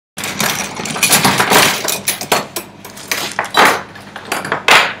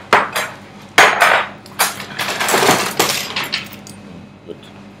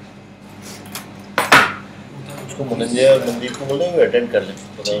संजय और मनदीप को बोल दे वो अटेंड कर ले,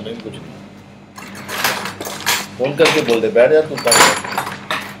 पता नहीं कुछ नहीं, फोन करके बोल दे बैठ जा तू काम।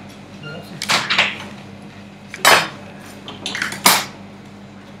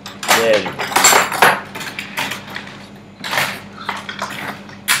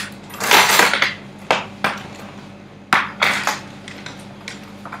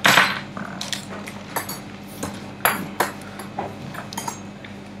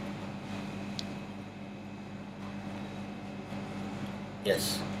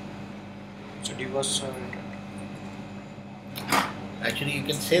 Yes. So he was. Actually, you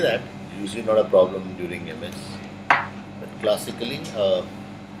can say that. Usually not a problem during MS. But classically,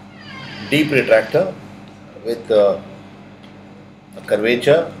 deep retractor with a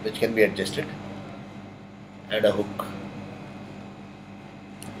curvature which can be adjusted and a hook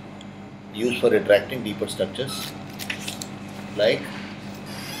used for retracting deeper structures, like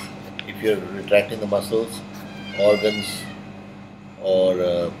if you're retracting the muscles, organs,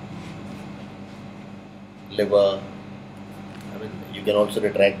 or liver. I mean, you can also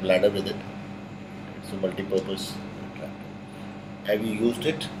retract bladder with it. It's a multi-purpose retractor. Have you used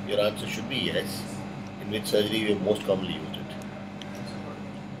it? Your answer should be yes. In which surgery you have most commonly used it?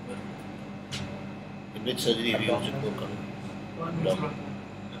 In which surgery have you used it more commonly?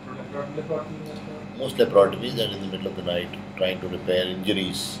 Most laparotomies are in the middle of the night, trying to repair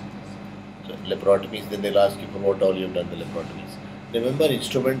injuries. So laparotomies, then they'll ask you for what all you've done the laparotomies. Remember,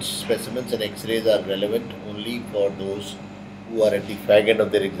 instruments, specimens and x-rays are relevant only for those who are at the fag end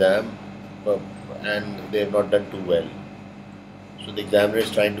of their exam and they have not done too well. So the examiner is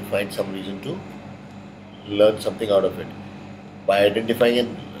trying to find some reason to learn something out of it. By identifying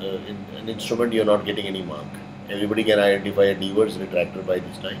an instrument, you are not getting any mark. Everybody can identify a Dewar's retractor by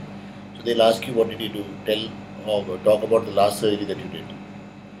this time. So they'll ask you what did you do, talk about the last surgery that you did.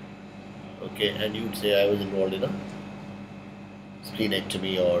 Okay, and you would say I was involved in a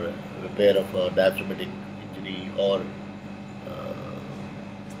splenectomy or repair of a diaphragmatic injury or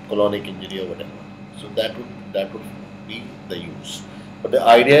colonic injury or whatever. So that would be the use. But the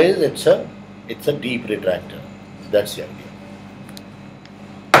idea is it's a deep retractor. That's the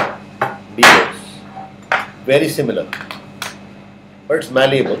idea. Deep, very similar, but it's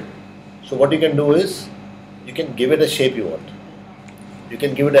malleable. So what you can do is you can give it a shape you want. You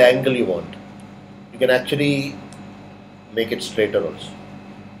can give it an angle you want. You can actually make it straighter also.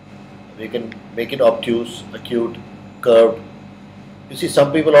 You can make it obtuse, acute, curved. You see,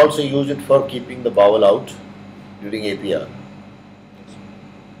 some people also use it for keeping the bowel out during APR.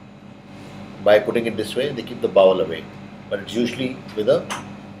 By putting it this way, they keep the bowel away. But it's usually with a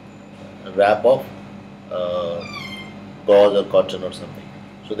wrap of gauze or cotton or something,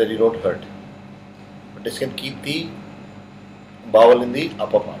 so that you don't hurt. But this can keep the bowel in the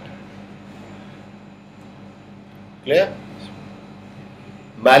upper part. Clear?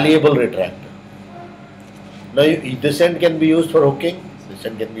 Malleable retractor. Now this end can be used for hooking, this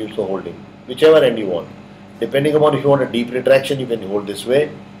end can be used for holding, whichever end you want. Depending upon if you want a deep retraction, you can hold this way.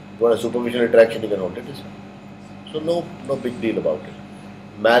 If you want a superficial retraction, you can hold it this way. So no big deal about it.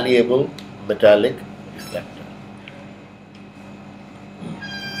 Malleable metallic retractor.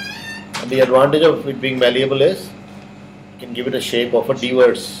 And the advantage of it being malleable is you can give it a shape of a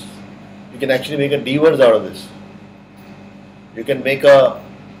Dewar's. You can actually make a Dewar's out of this. You can make a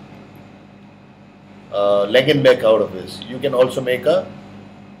leg and neck out of this. You can also make a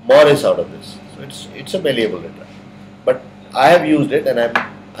Morris out of this. So it's a malleable retractor. But I have used it, and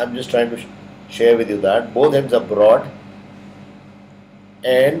I'm just trying to share with you that both ends are broad,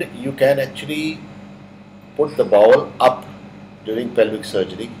 and you can actually put the bowel up during pelvic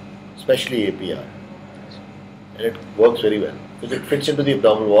surgery, especially APR, and it works very well because it fits into the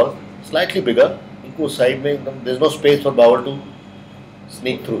abdominal wall. Slightly bigger, side there's no space for bowel to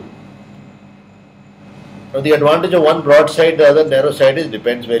sneak through. Now the advantage of one broad side, the other narrow side is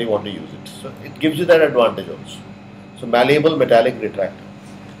depends where you want to use it. So it gives you that advantage also. So malleable metallic retractor.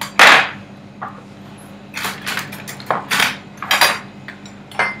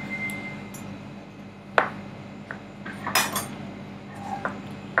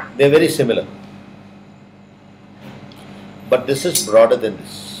 They are very similar, but this is broader than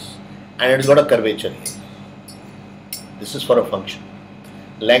this, and it's got a curvature here. This is for a function.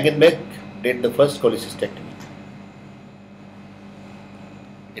 Langenbeck did the first cholecystectomy.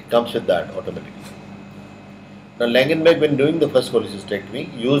 It comes with that automatically. Now Langenbeck, when doing the first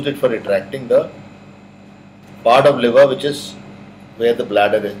cholecystectomy, used it for retracting the part of liver which is where the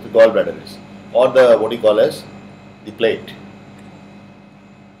bladder is, the gallbladder is, or the what you call as the plate.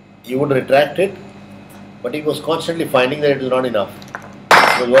 He would retract it, but he was constantly finding that it is not enough.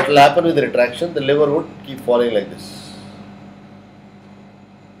 Because what will happen with the retraction, the liver would keep falling like this.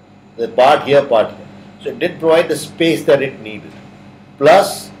 The part here, part here. So it did provide the space that it needed.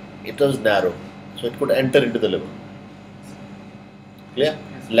 Plus, it was narrow, so it could enter into the liver. Clear?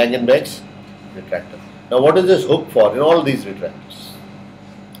 Langenbeck's retractor. Now, what is this hook for in all these retractors?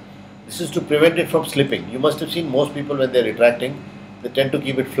 This is to prevent it from slipping. You must have seen most people when they are retracting, they tend to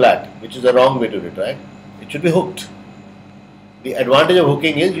keep it flat, which is the wrong way to retract. It should be hooked. The advantage of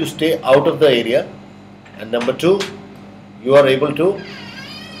hooking is you stay out of the area, and number two, you are able to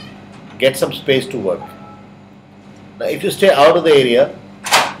get some space to work. Now, if you stay out of the area,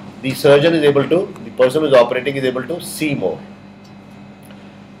 the surgeon is able to, the person who is operating is able to see more.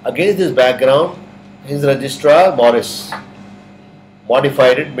 Against this background, his registrar, Morris,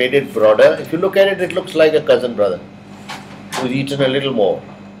 modified it, made it broader. If you look at it, it looks like a cousin brother who's eaten a little more.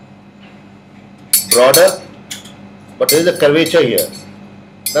 Broader, but there is a curvature here.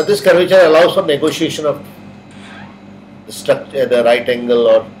 Now this curvature allows for negotiation of the structure, the right angle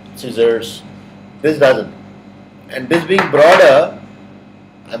or scissors. This doesn't. And this being broader,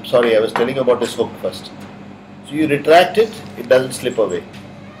 I'm sorry, I was telling you about this hook first. So you retract it, it doesn't slip away.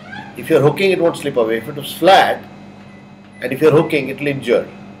 If you're hooking, it won't slip away. If it was flat, and if you're hooking, it will injure.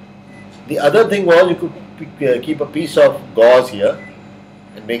 The other thing was you could keep a piece of gauze here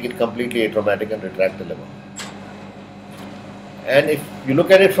and make it completely atraumatic and retract the liver. And if you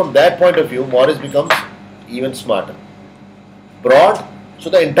look at it from that point of view, Morris becomes even smarter. Broad, so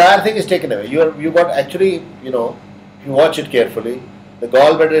the entire thing is taken away. You got actually, you know, if you watch it carefully, the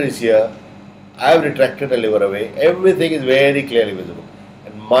gallbladder is here. I have retracted the liver away. Everything is very clearly visible.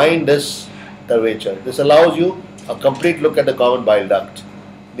 And mind this curvature. This allows you a complete look at the common bile duct,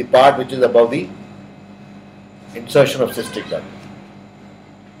 the part which is above the insertion of cystic duct.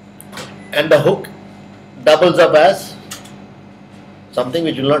 And the hook doubles up as something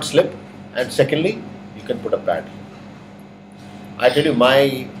which will not slip, and secondly, you can put a pad. I tell you,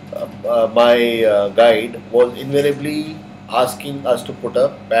 my guide was invariably asking us to put a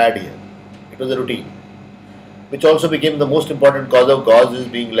pad here. It was a routine, which also became the most important cause of gauzes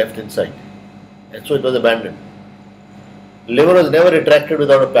being left inside, and so it was abandoned. Liver was never retracted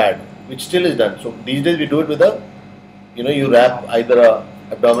without a pad, which still is done. So these days we do it with a, you know, you wrap either a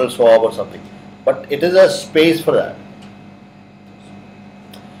abdominal swab or something, but it is a space for that.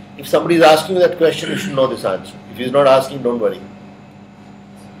 If somebody is asking you that question, you should know this answer. If he is not asking, don't worry.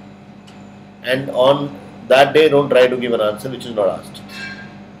 And on that day, don't try to give an answer which is not asked.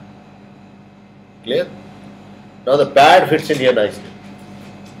 Clear? Now the pad fits in here nicely,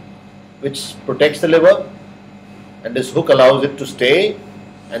 which protects the liver, and this hook allows it to stay,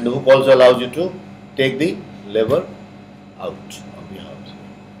 and the hook also allows you to take the liver out of the house.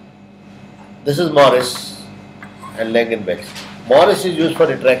 This is Morris and Langenbeck's. Morris is used for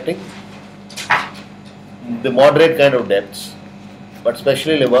retracting the moderate kind of depths, but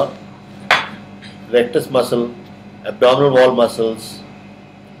especially liver, rectus muscle, abdominal wall muscles.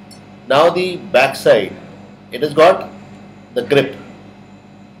 Now the back side, it has got the grip,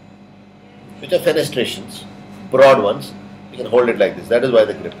 which are fenestrations, broad ones. You can hold it like this. That is why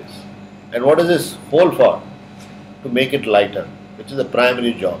the grip is. And what is this hole for? To make it lighter, which is the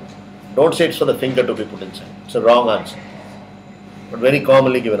primary job. Don't say it's for the finger to be put inside. It's a wrong answer, but very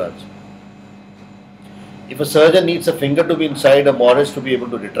commonly given answer. If a surgeon needs a finger to be inside a Morris to be able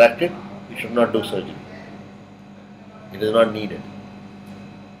to retract it, you should not do surgery. It is not needed.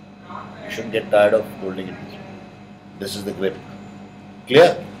 You shouldn't get tired of holding it this way. This is the grip.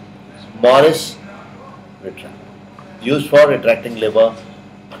 Clear? Morris retract. Used for retracting liver,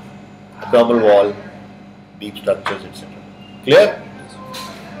 abdominal wall, deep structures, etc. Clear?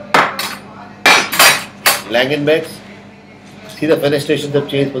 Langenbeck's. See, the fenestrations have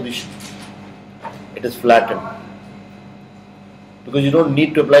changed position. It is flattened. Because you don't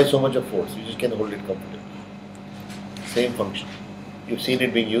need to apply so much of force. You just can hold it comfortably. Same function. You've seen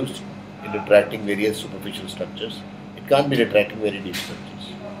it being used in retracting various superficial structures. It can't be retracting very deep structures.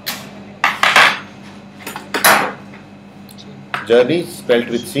 Journey spelt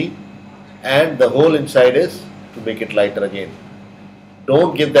with C, and the hole inside is to make it lighter again.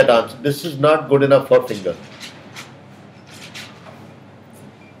 Don't give that answer. This is not good enough for finger.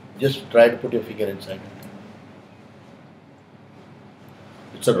 Just try to put your finger inside.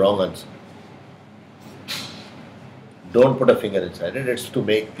 It's a wrong answer. Don't put a finger inside it. It's to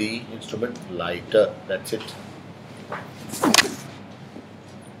make the instrument lighter. That's it.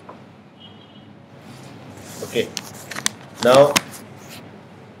 Okay. Now,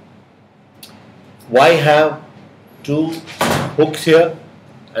 why have two hooks here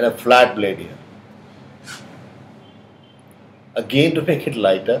and a flat blade here? Again, to make it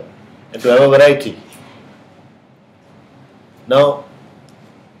lighter and to have a variety. Now,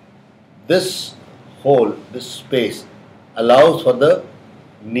 This hole, this space, allows for the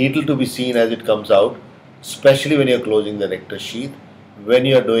needle to be seen as it comes out, especially when you are closing the rectus sheath, when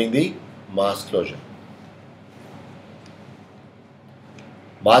you are doing the mask closure.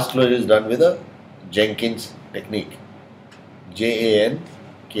 Mask closure is done with a Jenkins technique, JANKIN',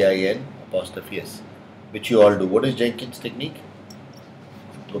 which you all do. What is Jenkins technique?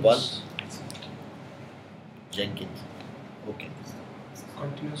 Gopal? Jenkins. Okay.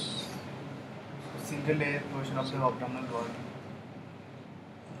 Continuous single layer closure of the abdominal wall.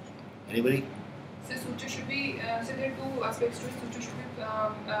 Anybody? So suture should be, so there are two aspects to it. Suture should be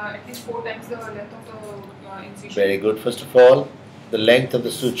at least 4 times the length of the incision. Very good. First of all, the length of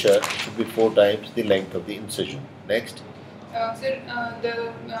the suture should be 4 times the length of the incision. Next. Sir,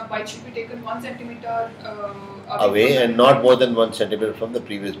 the bite should be taken 1 centimeter Away and not more than 1 centimeter from the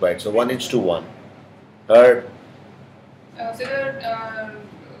previous bite. So 1 inch to 1. Third. So the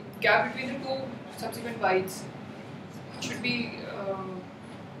gap between the 2 subsequent bites should be.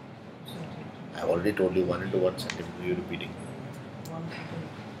 I've already told you 1 into 1 centimeter. You're repeating.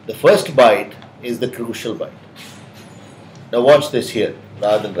 The first bite is the crucial bite. Now watch this here,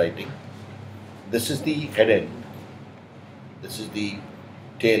 rather than writing. This is the head end. This is the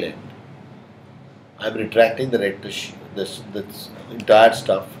tail end. I'm retracting the rectus sheath, this entire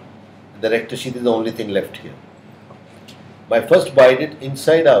stuff. The rectus sheath is the only thing left here. My first bite it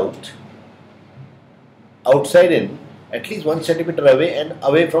inside out, outside in, at least 1 centimeter away and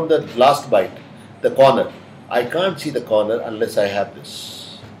away from the last bite, the corner. I can't see the corner unless I have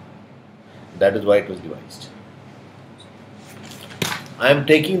this. That is why it was devised. I am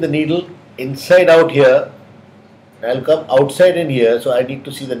taking the needle inside out here. I'll come outside in here, so I need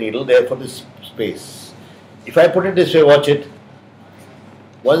to see the needle, therefore this space. If I put it this way, watch it.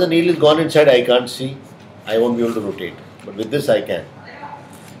 Once the needle is gone inside, I can't see. I won't be able to rotate. But with this, I can.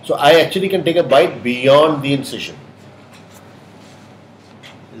 So I actually can take a bite beyond the incision.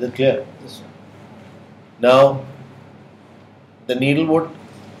 Is it clear? Yes, sir. Now, the needle would,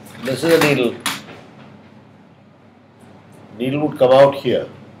 this is a needle. Needle would come out here.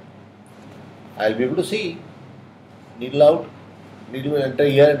 I'll be able to see. Needle out, needle will enter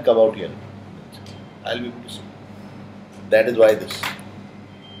here and come out here. I'll be able to see. That is why this.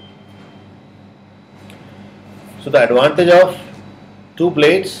 So the advantage of 2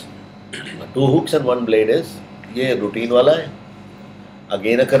 blades, 2 hooks and 1 blade is, ये routine वाला है.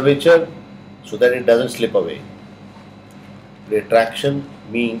 Again a curvature, so that it doesn't slip away. Retraction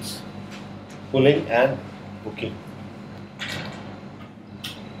means pulling and hooking.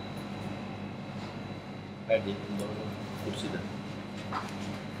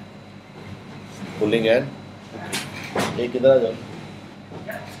 Pulling and hooking. किधर आ जाओ?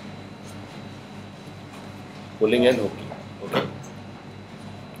 Pulling and hooking. Okay.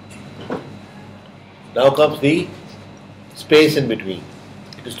 Now comes the space in between.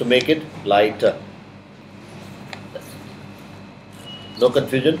 It is to make it lighter. No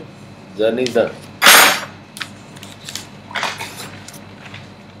confusion. Journey is done.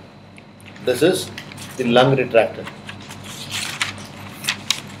 This is the lung retractor.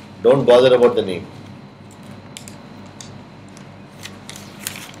 Don't bother about the name.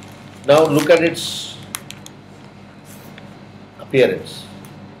 Now look at its appearance.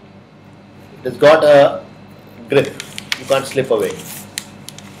 It has got a grip. You can't slip away.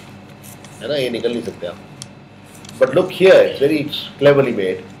 है ना, ये निकल नहीं सकते आप. But look here, it's very cleverly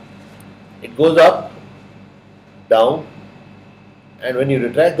made. It goes up, down, and when you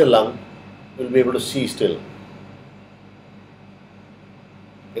retract the lung, you will be able to see still.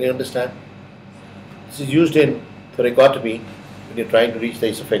 Can you understand? This is used in thoracotomy when you're trying to reach the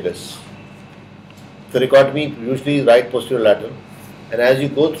esophagus. Thoracotomy usually is right posterior lateral, and as you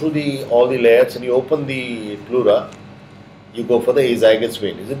go through all the layers and you open the pleura, you go for the azygous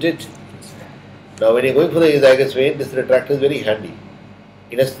vein, isn't it? Now when you're going for the azygous vein, this retractor is very handy.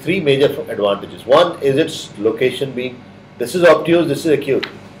 It has 3 major advantages. One is its location being, this is obtuse, this is acute.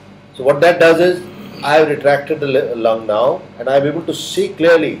 So what that does is, I have retracted the lung now and I am able to see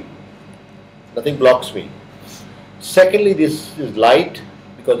clearly. Nothing blocks me. Secondly, this is light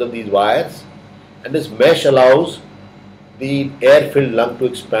because of these wires, and this mesh allows the air-filled lung to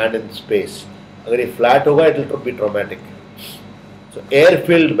expand in space. If it flat hoga, it will be traumatic. So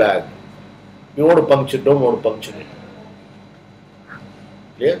air-filled bag. You want to puncture, don't want to puncture it.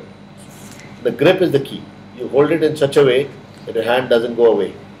 Clear? The grip is the key. You hold it in such a way that your hand doesn't go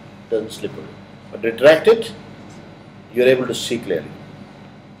away, doesn't slip away. But retract it, you are able to see clearly.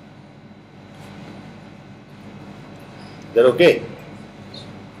 Is that okay?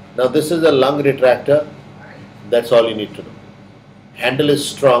 Now this is a lung retractor. That's all you need to know. Handle is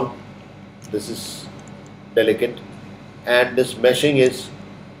strong. This is delicate, and this meshing is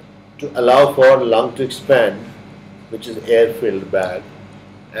to allow for lung to expand, which is air-filled bag,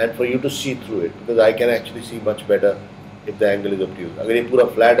 and for you to see through it, because I can actually see much better if the angle is obtuse. अगर ये पूरा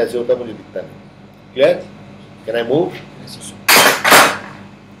flat ऐसे होता मुझे दिखता नहीं. Clear? Can I move?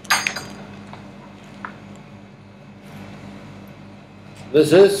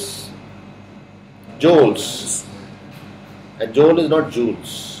 This is joules, and joule is not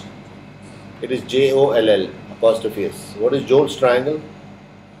joules. It is J-O-L-L apostrophe S. What is Joule's triangle?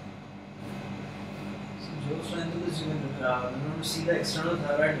 So Joule's triangle is you can see the external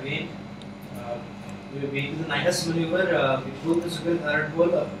thyroid vein. We do the Nidus maneuver. We pull the superior thyroid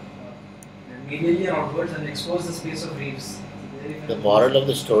wall and medially and outwards and expose the space of reefs. The moral of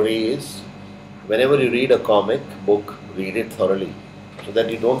the story is, whenever you read a comic book, read it thoroughly, so that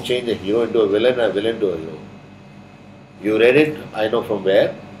you don't change a hero into a villain and a villain to a hero. You read it, I know from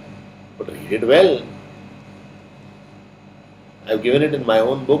where, but read it well. I've given it in my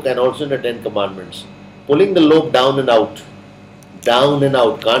own book and also in the 10 Commandments. Pulling the lobe down and out. Down and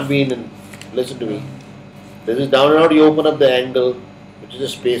out. Can't be in. Listen to me. This is down and out. You open up the angle, which is a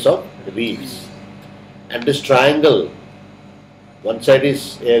space of reefs. And this triangle, one side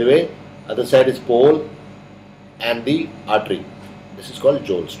is airway, other side is pole, and the artery. This is called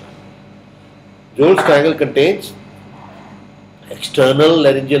Joule's triangle. Joule's triangle contains external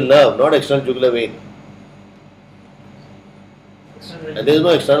laryngeal nerve, not external jugular vein. And there is no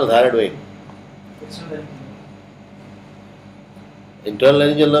external thyroid vein. Internal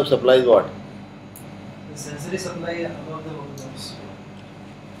laryngeal nerve supplies what? The sensory supply above the vocal cords.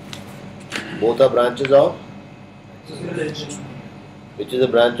 Both are branches of? Which is a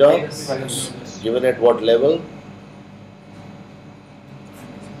branch of? Given at what level?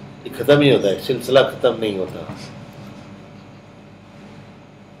 ये खत्म ही होता है, सिलसिला खत्म नहीं होता.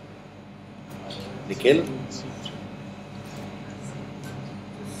 निखिल?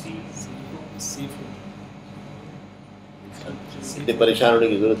 इतने परेशान होने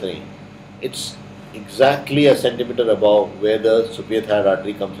की जरूरत नहीं. It's exactly a centimeter above where the superior thyroid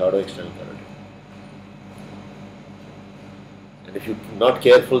artery comes out of external thyroid. And if you're not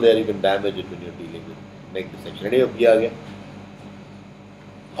careful there, you can damage it when you're dealing with neck dissection. Anyway, ये आ गया.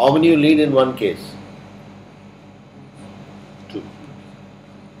 How many you lead in one case? 2.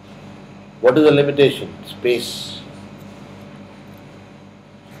 What is the limitation? Space.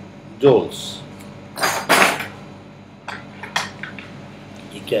 Joules.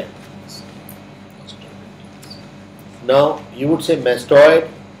 Okay. Now you would say mastoid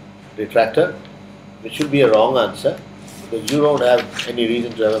retractor, which should be a wrong answer, because you don't have any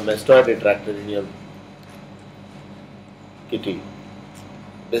reason to have a mastoid retractor in your kitty.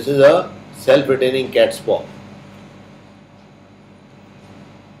 This is a self-retaining cat's paw.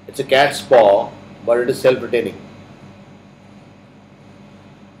 It's a cat's paw, but it is self-retaining,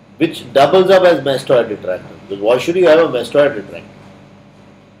 which doubles up as mastoid retractor. Because why should you have a mastoid retractor?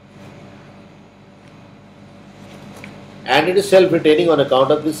 And it is self-retaining on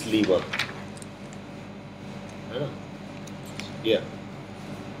account of this lever. Yeah,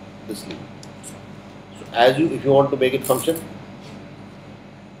 this lever. So if you want to make it function,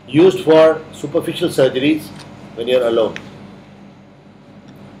 used for superficial surgeries when you are alone.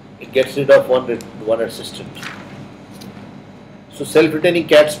 It gets rid of one assistant. So self-retaining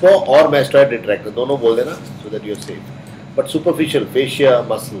cat's paw or mastoid retractor, दोनों बोल देना so that you are safe. But superficial fascia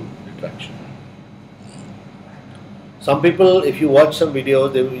muscle retraction. Some people, if you watch some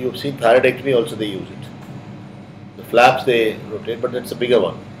videos, you've seen thyroidectomy also, they use it. The flaps they rotate, but that's a bigger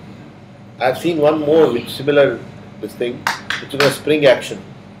one. I've seen one more which similar this thing, which is a spring action.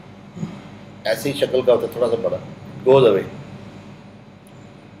 ऐसे ही शक्ल का होता है, थोड़ा सा बड़ा, goes away.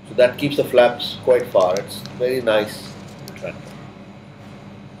 So that keeps the flaps quite far. It's very nice retractor.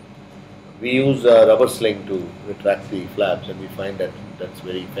 We use a rubber sling to retract the flaps, and we find that that's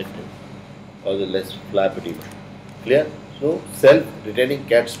very effective, or the less flap edema. Clear? So self-retaining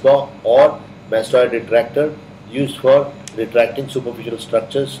cat's paw or mastoid retractor used for retracting superficial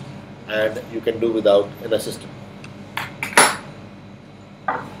structures, and you can do without an assistant.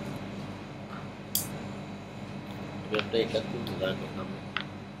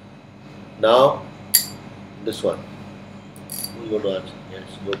 Now, this one. Who's going to answer?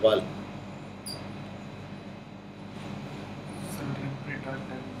 Yes, Gopal.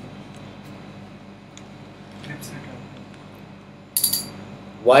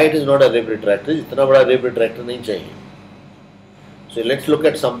 Why it is not a rib retractor? इतना बड़ा rib retractor नहीं चाहिए. So let's look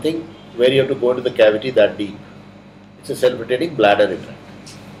at something where you have to go into the cavity that deep. It's a self-retaining bladder retractor,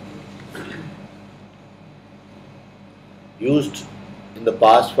 used in the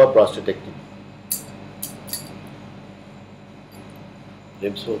past for prostatectomy.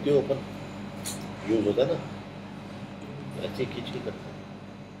 Ribs होती है open, use होता है ना, ऐसे खींच के करते हैं.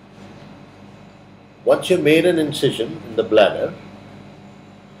 Once you made an incision in the bladder,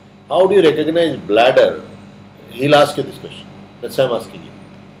 how do you recognize bladder? He'll ask you this question. That's why I'm asking you.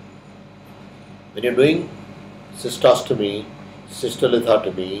 When you're doing cystostomy,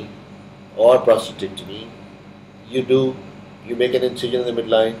 cystolithotomy, or prostatectomy, you make an incision in the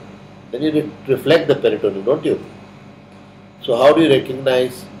midline, then you reflect the peritoneum, don't you? So how do you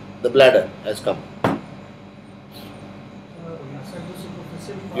recognize the bladder has come?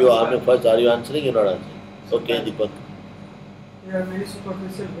 You are first. Are you answering? You're not answering. Okay, Deepak. There are many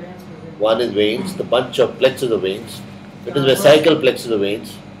superficial veins present. One is veins, the bunch of plexus of veins. It is vesical plexus of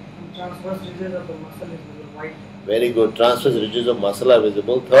veins. And transverse ridges of the muscle is visible white. Very good. Transverse ridges of muscle are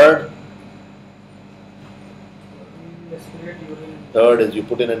visible. Third We aspirate urine. Third is you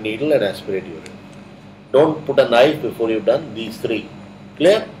put in a needle and aspirate urine. Don't put a knife before you've done these three.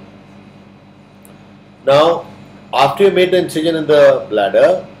 Clear? Now, after you made the incision in the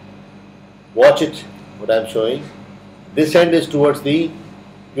bladder, watch it, what I am showing. This end is towards the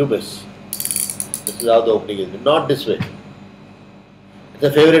pubis. This is how the opening is, not this way. It's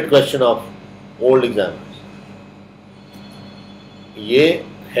a favorite question of old examiners. ये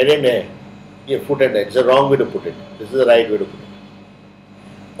head end है, ये foot end है. It's the wrong way to put it. This is the right way to put it.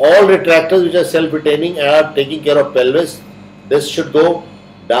 All retractors which are self-retaining are taking care of pelvis. This should go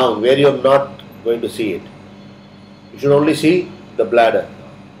down where you are not going to see it. You should only see the bladder.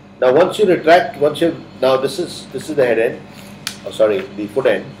 Now once you retract, now this is the head end, oh sorry, the foot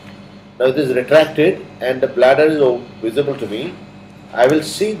end. Now it is retracted and the bladder is visible to me. I will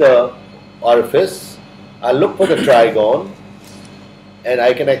see the orifice, I'll look for the trigone, and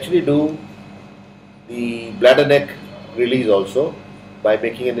I can actually do the bladder neck release also by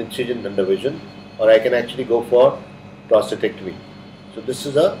making an incision under vision, or I can actually go for prostatectomy. So this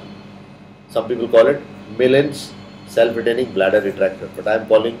is some people call it Millen's self-retaining bladder retractor, but I am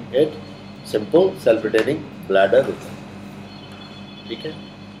calling it simple self-retaining bladder retractor. Okay?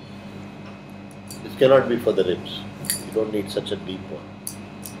 This cannot be for the ribs. You don't need such a deep one.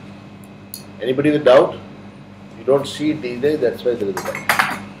 Anybody with doubt? You don't see it these days, that's why there is a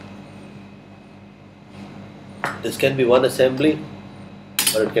doubt. This can be one assembly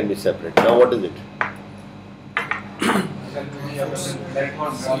or it can be separate. Now what is it?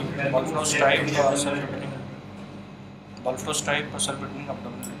 Ball flow stripe self-retaining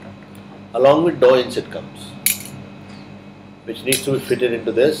abdominal retractor. Along with Doyens it comes, which needs to be fitted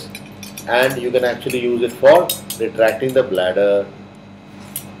into this, and you can actually use it for retracting the bladder.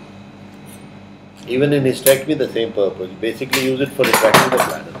 Even in hysterectomy, the same purpose. You basically use it for retracting the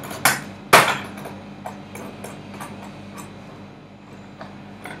bladder.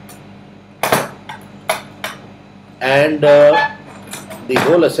 And the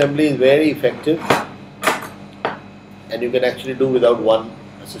whole assembly is very effective, and you can actually do without one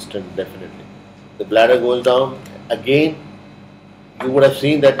assistant definitely. The bladder goes down. Again, you would have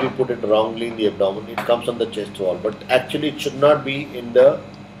seen that we put it wrongly in the abdomen. It comes on the chest wall, but actually it should not be in the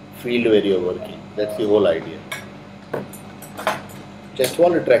field where you are working. That's the whole idea. Chest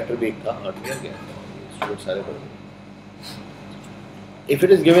wall retractor भी एक था, हट गया students सारे पढ़ गए. If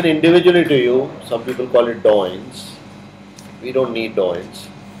it is given individually to you, some people call it Doyens. We don't need Doyens,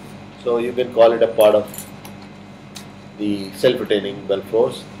 so you can call it a part of the self-retaining bell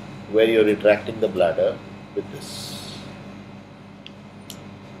floors where you are retracting the bladder with this.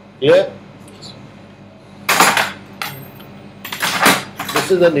 Clear?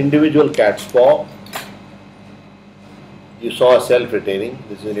 This is an individual cat's paw. You saw a self-retaining.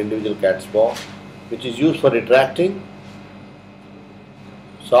 This is an individual cat's paw, which is used for retracting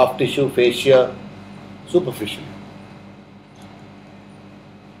soft tissue fascia superficially.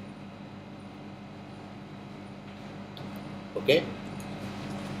 Okay?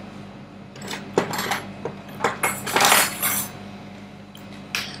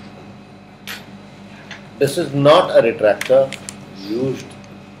 This is not a retractor used,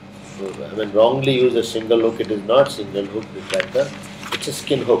 wrongly used a single hook. It is not single hook retractor. It's a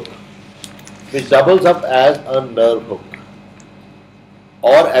skin hook, which doubles up as a nerve hook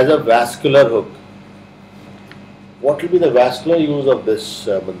or as a vascular hook. What will be the vascular use of this,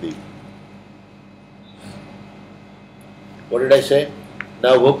 Mandeep? What did I say?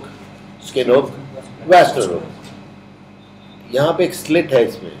 Nerve hook, skin hook, vascular hook. यहाँ पे एक slit है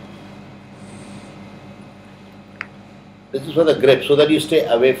इसमें. This is for the grip, so that you stay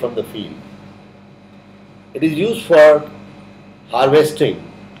away from the field. It is used for harvesting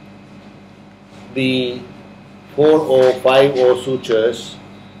the 4O, 5O sutures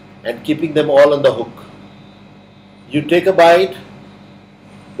and keeping them all on the hook. You take a bite,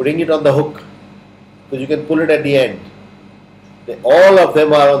 putting it on the hook, because you can pull it at the end. All of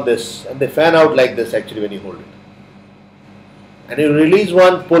them are on this, and they fan out like this actually when you hold it. And you release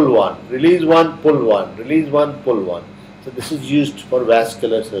one, pull one, release one, pull one, release one, pull one. So this is used for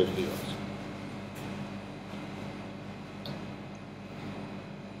vascular surgery also.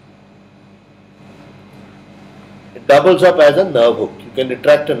 It doubles up as a nerve hook. You can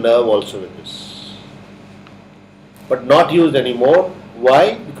retract a nerve also with this. But not used anymore.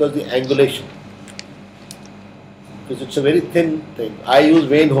 Why? Because the angulation. Because it's a very thin thing. I use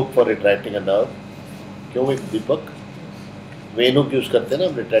vein hook for retracting a nerve. क्यों भाई दीपक? Vein hook use करते हैं ना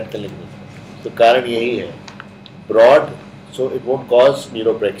हम retract करने के लिए. तो कारण यही है. Broad, so it won't cause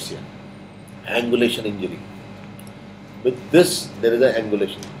neuropraxia. Angulation injury. With this, there is an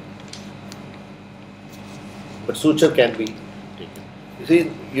angulation. But suture can be taken. You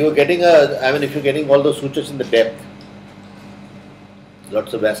see, you're getting if you're getting all those sutures in the depth,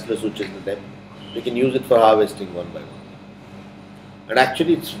 lots of vascular sutures in the depth, we can use it for harvesting one by one. And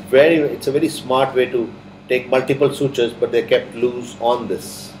actually, it's a very smart way to take multiple sutures, but they're kept loose on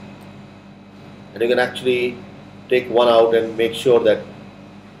this. And you can actually take one out and make sure that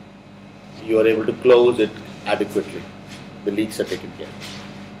you are able to close it adequately. The leaks are taken care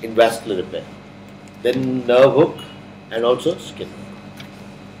of in vascular repair. Then nerve hook and also skin hook.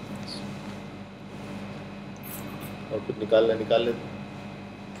 और कुछ निकाल ले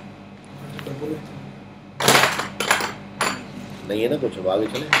नहीं है ना कुछ, अब आगे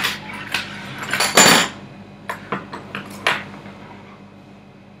चले.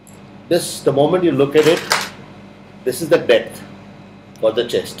 This, the moment you look at it, this is the depth for the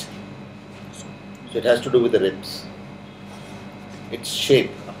chest. So it has to do with the ribs, its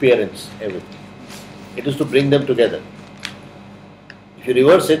shape, appearance, everything. It is to bring them together. If you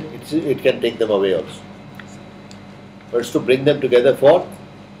reverse it, it can take them away also. But it's to bring them together for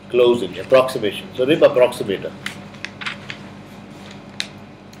closing, approximation. So rib approximator.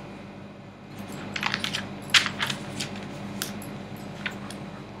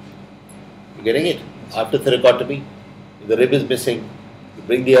 You getting it? After thoracotomy, if the rib is missing, you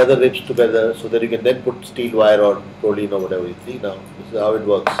bring the other ribs together so that you can then put steel wire or proline or whatever. You see now, this is how it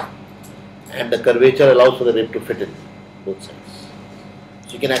works. And the curvature allows for the rib to fit in both sides.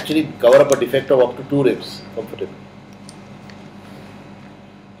 So you can actually cover up a defect of up to 2 ribs comfortably.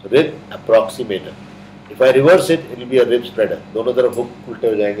 So rib approximator. If I reverse it, it will be a rib spreader. दोनों तरफ hook उल्टे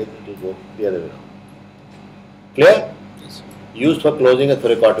हो जाएंगे, it will go the other way around. Clear? Yes. Used for closing a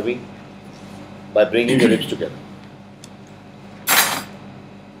thoracotomy by bringing the ribs together.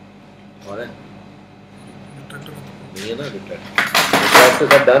 Alright? नहीं है ना retractor.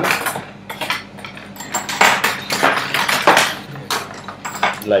 Retractors are done.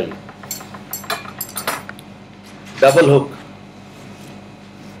 Line. Double hook.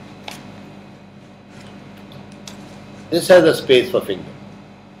 This has a space for finger.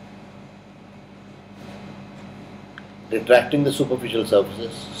 Retracting the superficial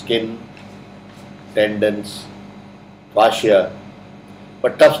surfaces, skin, tendons, fascia,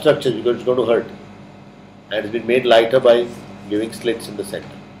 but tough structures because it's going to hurt. And it's been made lighter by giving slits in the center.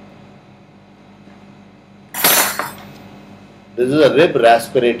 This is a rib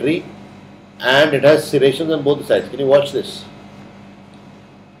respiratory and it has serrations on both sides. Can you watch this?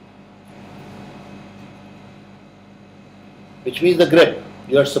 Which means the grip.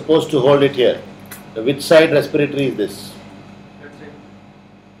 You are supposed to hold it here. The which side respiratory is this?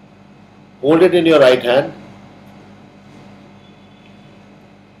 Hold it in your right hand.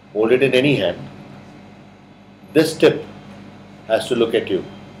 Hold it in any hand. This tip has to look at you.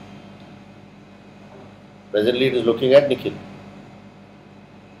 Presently it is looking at Nikhil.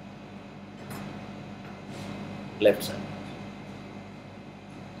 Left side.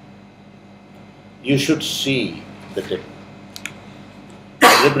 You should see the tip.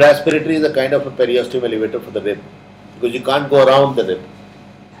 Rib respiratory is a kind of a periosteum elevator for the rib because you can't go around the rib.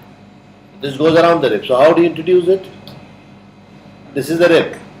 This goes around the rib. So how do you introduce it? This is the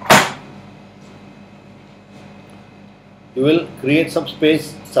rib. You will create some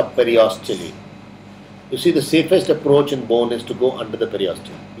space subperiosteally. You see, the safest approach in bone is to go under the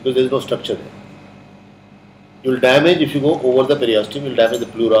periosteum because there is no structure there. You will damage, if you go over the periosteum, you will damage the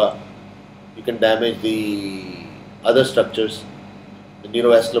pleura, you can damage the other structures, the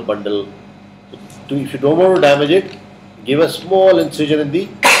neurovascular bundle. So if you don't want to damage it, give a small incision in the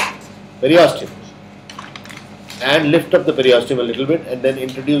periosteum and lift up the periosteum a little bit and then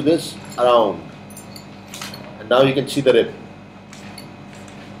introduce this around. And now you can see the rib.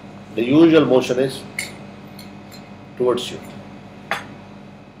 The usual motion is towards you.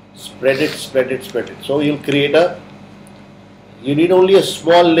 Spread it, spread it, spread it. So you'll create a You need only a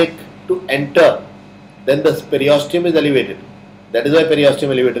small nick to enter. Then the periosteum is elevated. That is why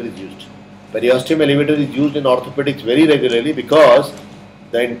periosteum elevator is used. Periosteum elevator is used in orthopedics very regularly because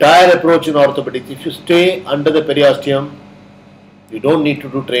the entire approach in orthopedics, if you stay under the periosteum, you don't need to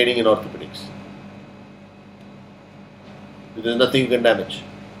do training in orthopedics. There is nothing you can damage.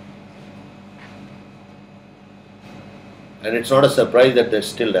 And it's not a surprise that there's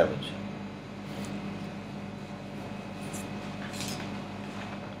still damage.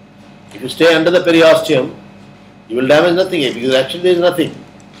 If you stay under the periosteum, you will damage nothing because actually there is nothing.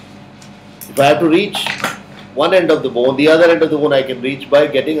 If I have to reach one end of the bone, the other end of the bone I can reach by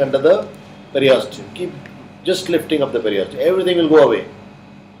getting under the periosteum. Keep just lifting up the periosteum. Everything will go away.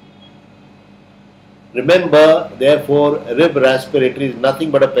 Remember, therefore, rib respiratory is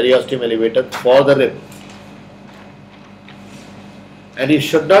nothing but a periosteum elevator for the rib. And you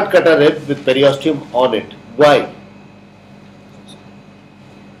should not cut a rib with periosteum on it. Why?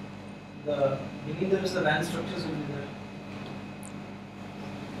 Beneath there is the land structures will be there.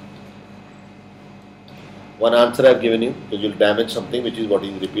 One answer I have given you, because you will damage something, which is what he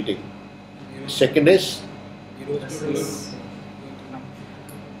is repeating. Second is, Vessels.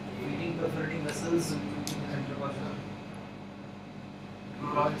 Feeding perforating vessels.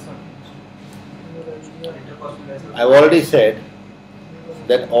 I have already said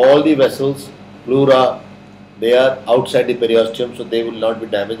that all the vessels, pleura, they are outside the periosteum, so they will not be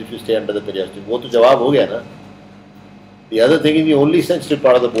damaged if you stay under the periosteum. वो तो जवाब हो गया ना. The other thing is the only sensitive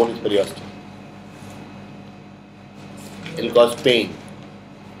part of the bone is periosteum. It will cause pain.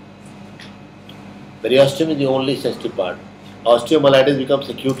 Periosteum is the only sensitive part. Osteomyelitis becomes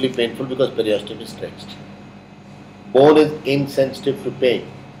acutely painful because periosteum is stretched. Bone is insensitive to pain.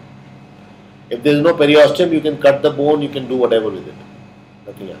 If there is no periosteum, you can cut the bone, you can do whatever with it.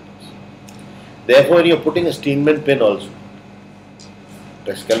 Nothing happens. Therefore, when you are putting a Steinman pin also,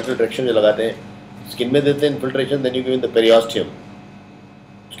 the skeletal traction जो लगाते हैं, skin में देते हैं infiltration, then you give in the periosteum.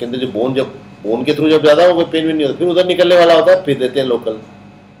 उसके अंदर जो bone जब bone के through जब ज़्यादा हो, कोई pain भी नहीं होता, फिर उधर निकलने वाला होता है, फिर देते हैं local.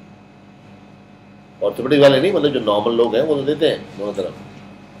 ऑर्थोपेडिक वाले नहीं, मतलब जो नॉर्मल लोग हैं वो तो देते हैं दोनों तरफ.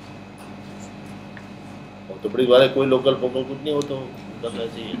 ऑर्थोपेडिक वाले कोई लोकल फोकल कुछ नहीं हो तो उनका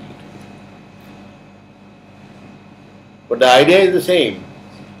ऐसे ही है. But the idea is the same.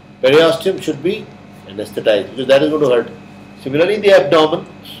 Periosteum should be anesthetized because that is going to hurt. Similarly, in the abdomen,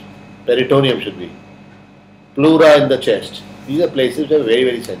 peritoneum should be. Pleura in the chest. These are places that are very,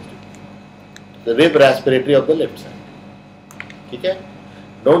 very sensitive. The rib respiratory of the left side. Okay?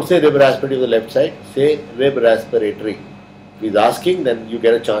 Don't say rib respiratory of the left side, say rib respiratory. If he is asking, then you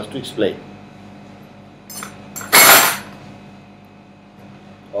get a chance to explain.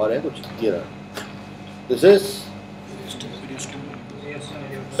 और है कुछ ये रहा. This is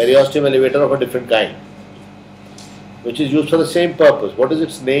periosteum elevator of a different kind, which is used for the same purpose. What is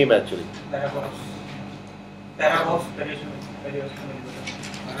its name actually? Parabox. Parabox periosteum elevator.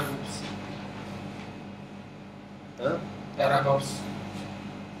 Huh? Parabox.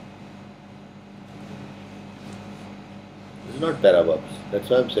 This is not parabox. That's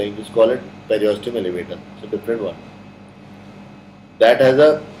why I'm saying just call it periosteum elevator. It's a different one. That has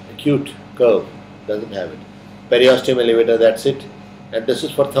a acute curve. Doesn't have it. Periosteum elevator. That's it. And this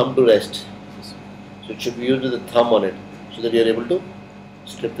is for thumb to rest. So it should be used with the thumb on it so that you are able to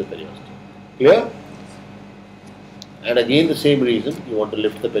strip the periosteum. Clear? And again the same reason, you want to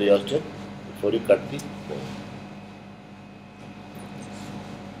lift the periosteum before you cut the bone.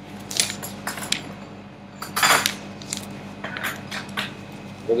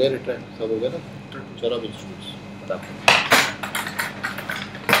 हो गया return सब हो गया ना. चलो अब instruments फटाफट.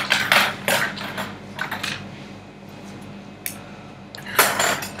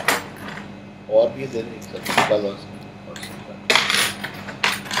 और भी दे रहे हैं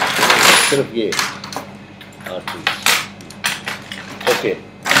सिर्फ ये okay.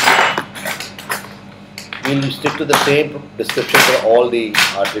 We'll stick to the same description for all the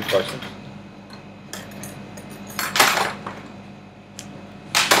artery persons.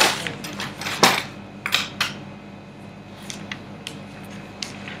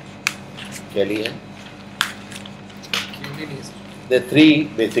 Kelly है. There are three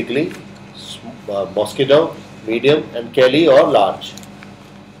basically. Mosquito, medium and Kelly or large.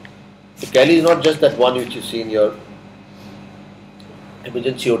 So Kelly is not just that one which you see in your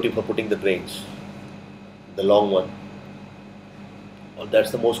emergency OT for putting the drains, the long one. Well,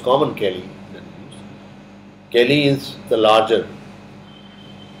 that's the most common Kelly. Kelly is the larger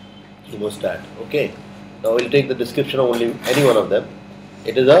hemostat. Okay. Now we'll take the description of only any one of them.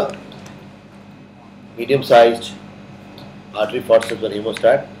 It is a medium-sized artery forceps or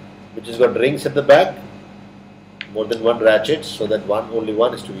hemostat, which has got rings at the back more than one ratchet, so that only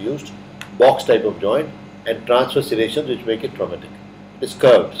one is to be used, box type of joint, and transfer serrations which make it traumatic. It is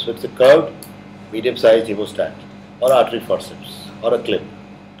curved, so it's a curved medium sized hemostat or artery forceps or a clip.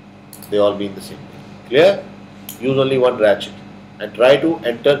 They all mean the same thing. Clear? Use only one ratchet and try to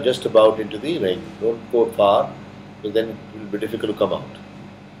enter just about into the ring. Don't go far, because then it will be difficult to come out.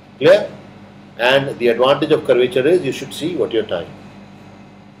 Clear? And the advantage of curvature is you should see what you're tying,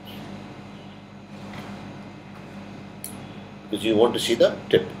 because you want to see the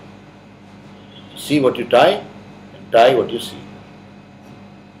tip. See what you tie and tie what you see.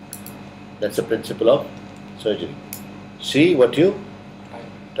 That's the principle of surgery. See what you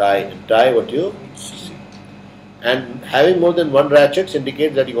tie and tie what you see. And having more than one ratchets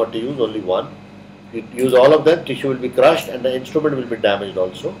indicates that you want to use only one. If you use all of them, tissue will be crushed and the instrument will be damaged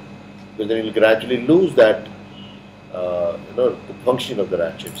also, because then you will gradually lose that the function of the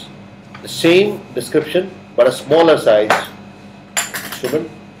ratchets. The same description but a smaller size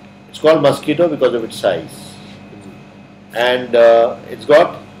instrument. It's called mosquito because of its size, and it's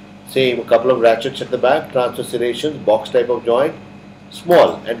got same a couple of ratchets at the back, transfer serrations, box type of joint,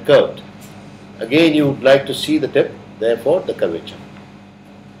 small and curved. Again, you would like to see the tip, therefore the curvature.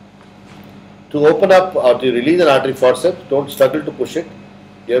 To open up or to release an artery forceps, don't struggle to push it.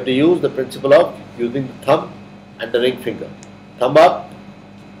 You have to use the principle of using the thumb and the ring finger. Thumb up,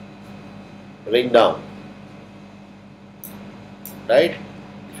 ring down. Right?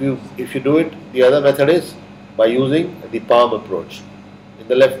 If you do it, the other method is by using the palm approach in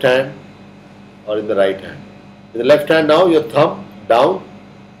the left hand or in the right hand. In the left hand now, your thumb down,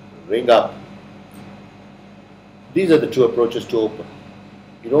 ring up. These are the two approaches to open.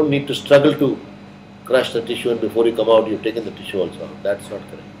 You don't need to struggle to crush the tissue and before you come out you've taken the tissue also out. That's not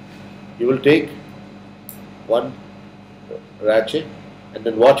correct. You will take one ratchet and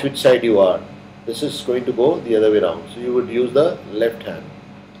then watch which side you are. This is going to go the other way around. So you would use the left hand.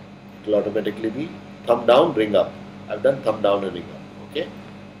 It will automatically be thumb down, ring up. I've done thumb down and ring up. Okay.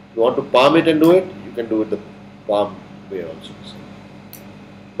 If you want to palm it and do it, you can do it the palm way also.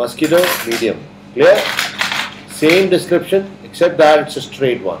 Mosquito, medium. Clear? Same description except that it's a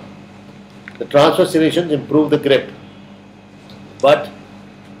straight one. The transfer serrations improve the grip, but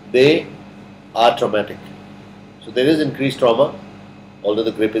they are traumatic. So there is increased trauma, although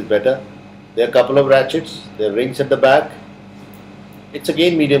the grip is better. There are a couple of ratchets, there are rings at the back. It's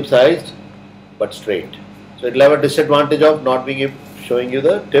again medium sized but straight. So it will have a disadvantage of not being showing you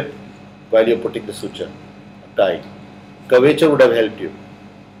the tip while you're putting the suture, tying. Curvature would have helped you.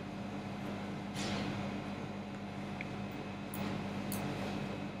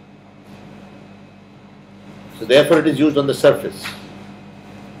 So therefore it is used on the surface.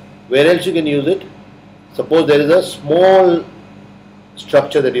 Where else you can use it? Suppose there is a small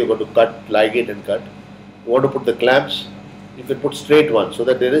structure that you are going to cut, ligate and cut. You want to put the clamps, you can put straight ones so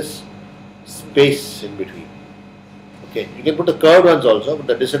that there is space in between. Okay, you can put the curved ones also, but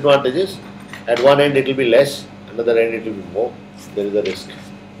the disadvantage is at one end it will be less, another end it will be more. There is a risk.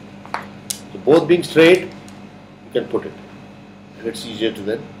 So both being straight, you can put it, and it's easier to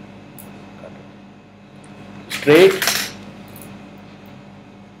then cut it. Straight,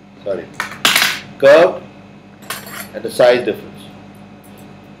 curved, and the size difference.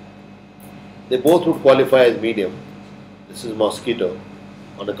 They both would qualify as medium. This is mosquito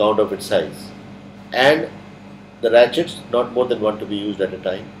on account of its size. And the ratchets, not more than one to be used at a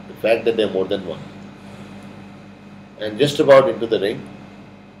time. The fact that they are more than one. And just about into the ring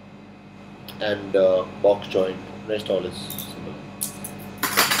and box joint. Rest all is similar.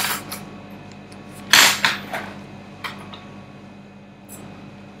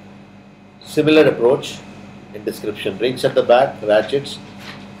 Similar approach in description. Rings at the back, ratchets.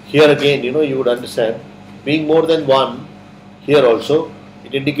 Here again, you would understand, being more than one, here also,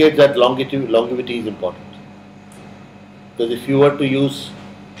 it indicates that longevity is important. Because if you were to use,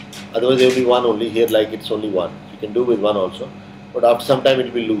 otherwise there will be one only, here like it's only one. You can do with one also, but after some time it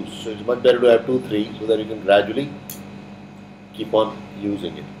will be loose. So it's much better to have 2, 3, so that you can gradually keep on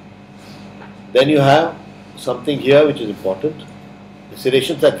using it. Then you have something here which is important. The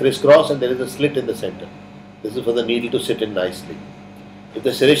serrations are crisscross and there is a slit in the center. This is for the needle to sit in nicely. If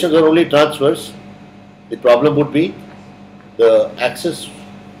the serrations are only transverse, the problem would be the axis,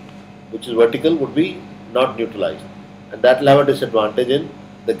 which is vertical, would be not neutralized, and that will have a disadvantage in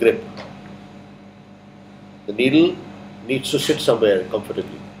the grip. The needle needs to sit somewhere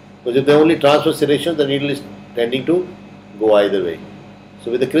comfortably, because if they are only transverse serrations, the needle is tending to go either way.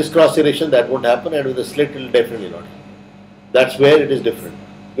 So with the crisscross serration that won't happen, and with the slit it will definitely not happen. That's where it is different.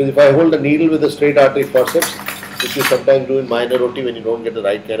 Because if I hold a needle with a straight artery forceps, which you sometimes do in minor OT when you don't get the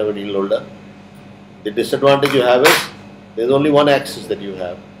right kind of a needle holder, The disadvantage you have is there is only one axis that you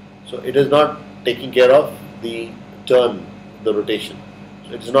have, so it is not taking care of the turn, the rotation.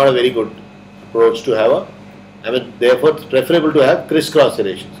 So it is not a very good approach to have therefore it's preferable to have crisscross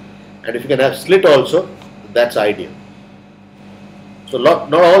serrations. And if you can have slit also, that's ideal. So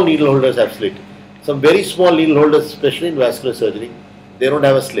not all needle holders have slit. Some very small needle holders, especially in vascular surgery, they don't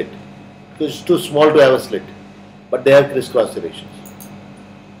have a slit because it's too small to have a slit, but they have crisscross serrations.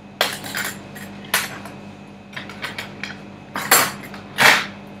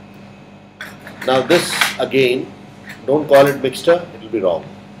 Now this again, don't call it mixture, it will be wrong.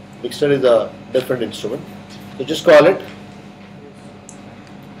 Mixture is a different instrument. So just call it,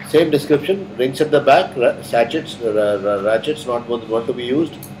 same description, rings at the back, ratchets not want to be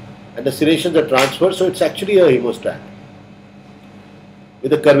used, and the serrations are transferred, so it's actually a hemostat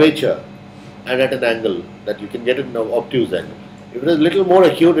with a curvature and at an angle that you can get it in an obtuse angle. If it is a little more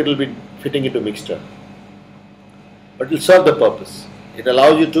acute, it will be fitting into mixture, but it will serve the purpose. It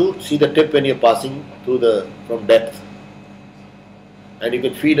allows you to see the tip when you are passing through from depth, and you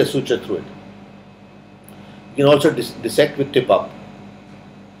can feed a suture through it. You can also dissect with tip up.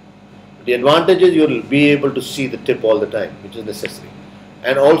 The advantage is you will be able to see the tip all the time, which is necessary.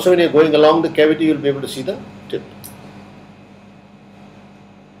 And also when you are going along the cavity, you will be able to see the tip.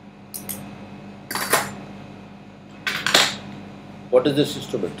 What is this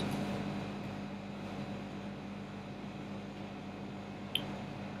instrument?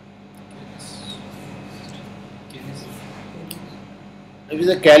 If it is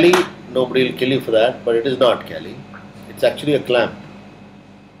a Cali, nobody will kill you for that, but it is not Cali. It's actually a clamp.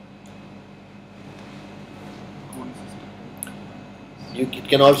 It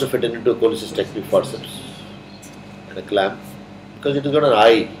can also fit into a cholecystectomy forceps and a clamp because it has got an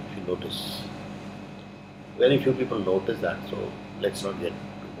eye, if you notice. Very few people notice that, so let's not get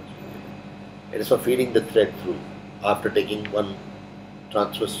too much. It is for feeding the thread through. After taking one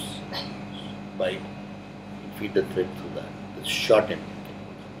transverse bite, you feed the thread through that. It's short end.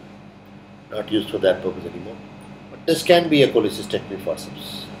 Not used for that purpose anymore. But this can be a cholecystectomy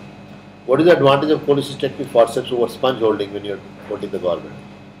forceps. What is the advantage of cholecystectomy forceps over sponge holding when you are holding the gallbladder?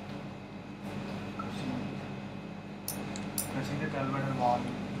 Pressing the gallbladder wall.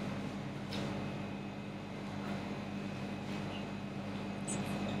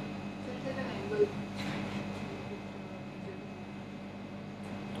 Is there an angle?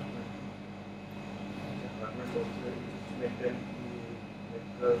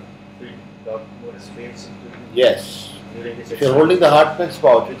 Yes. If you are holding the Hartmann's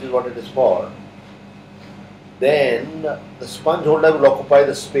pouch, which is what it is for, then the sponge holder will occupy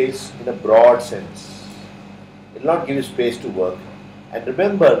the space in a broad sense. It will not give you space to work. And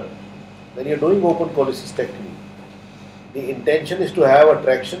remember, when you are doing open cholecystectomy, the intention is to have a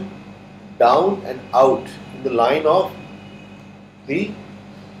traction down and out in the line of the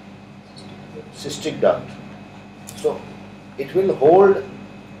cystic duct. So it will hold,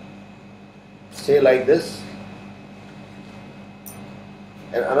 say like this,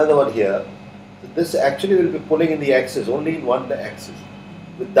 and another one here. So this actually will be pulling in the axis, only in one axis.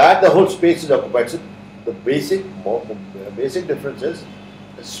 With that, the whole space is occupied. So the basic difference is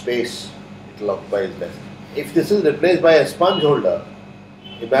the space it will occupy is less. If this is replaced by a sponge holder,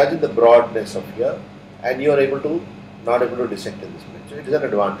 imagine the broadness of here, and you are not able to dissect in this place. So it is an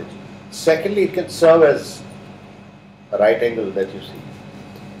advantage. Secondly, it can serve as a right angle that you see.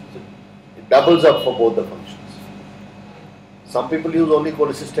 So it doubles up for both the functions. Some people use only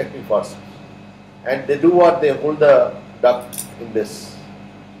cholecystectomy forceps, and they do what? They hold the duct in this,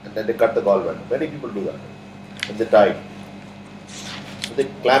 and then they cut the gallbladder. Many people do that, and they tie. So they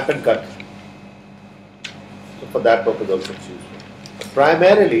clamp and cut. So for that purpose also it's useful. But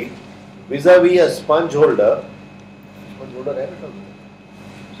primarily, vis-a-vis a sponge holder है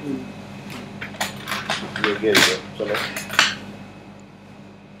ना?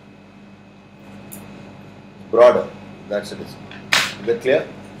 Broader. That's it. Is that clear?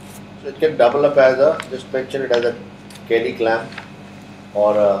 So it can double up as just mention it as a Kelly clamp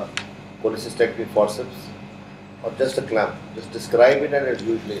or a cholecystectomy forceps or just a clamp. Just describe it and it's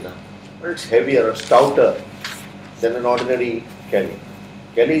usually enough. But it's heavier or stouter than an ordinary Kelly.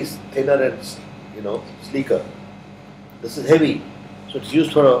 Kelly is thinner and sleeker. This is heavy, so it's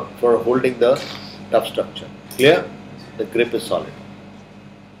used for holding the tough structure. Clear? The grip is solid.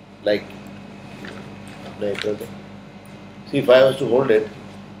 Like, see, if I was to hold it,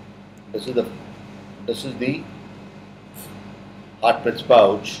 this is the Hartmann's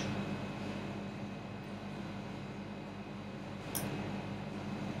pouch.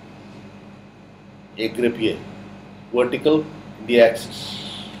 A grip here, vertical in the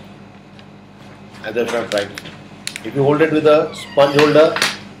axis. And that's what I'm trying to say. If you hold it with a sponge holder,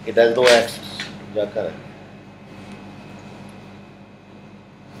 it has no access.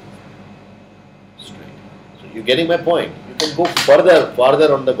 Straight. So you're getting my point. You can go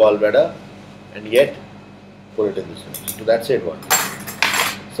farther on the gallbladder and yet put it in this way. So that's it one.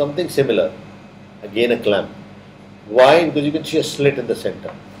 Something similar. Again a clamp. Why? Because you can see a slit in the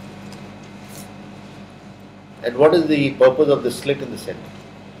center. And what is the purpose of the slit in the center?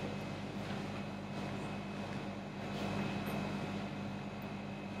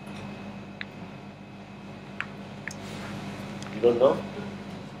 You don't know?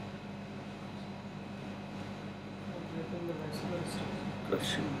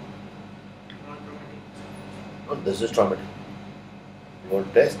 Oh, this is traumatic. You want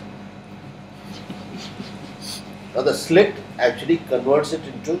to test? Now the slit actually converts it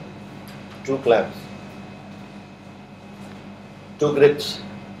into two clamps, two grips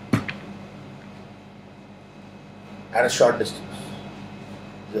at a short distance.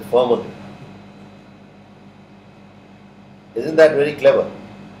 It's a firmer grip. Isn't that very clever?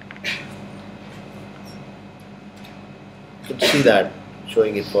 You can see that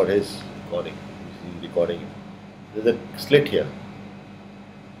showing it for his recording. He's recording it. There's a slit here,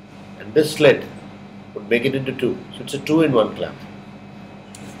 and this slit would make it into two. So it's a 2-in-1 clamp.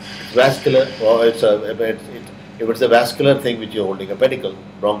 It's vascular, or if it's a vascular thing which you're holding, a pedicle,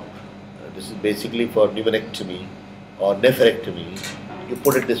 wrong. This is basically for pneumonectomy or nephrectomy. You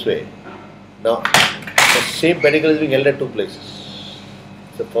put it this way. Now, the same pedicle is being held at two places.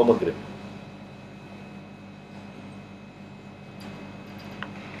 It's a firmer grip.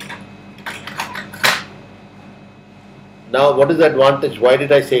 Now, what is the advantage? Why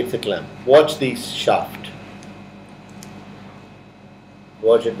did I say it's a clamp? Watch the shaft.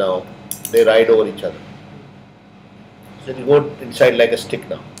 Watch it now. They ride over each other. So it will go inside like a stick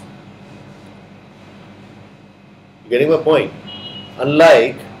now. You getting my point?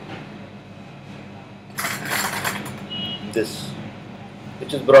 Unlike this,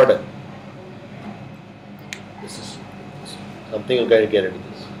 which is broader. This is something you'll get into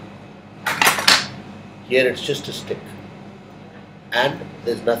this. Here it's just a stick. And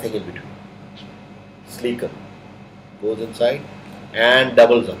there's nothing in between. Sleeker. Goes inside and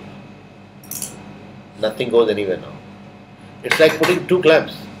doubles up. Nothing goes anywhere now. It's like putting two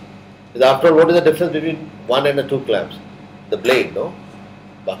clamps. Because after all, what is the difference between one and the two clamps? The blade, no?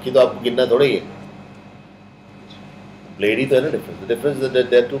 Baki to aapko ginna thoda hi hai. Blade hi to hai na difference. The difference is that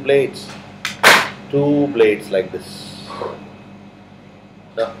there are two blades. Two blades like this.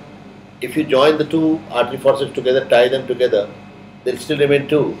 Now, if you join the two artery forceps together, tie them together, there still remain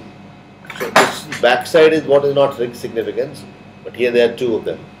two. So this backside is what is not significance, but here there are two of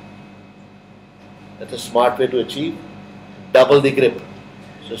them. That's a smart way to achieve. Double the grip,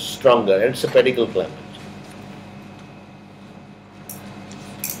 so stronger, and it's a pedicle clamp.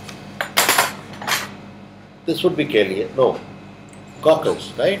 This would be Kelly, no,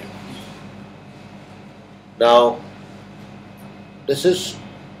 Cockers, right? Now, this is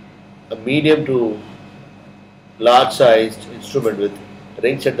a medium to large sized instrument with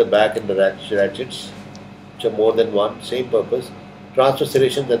rings at the back and the ratchets, which are more than one, same purpose, transfer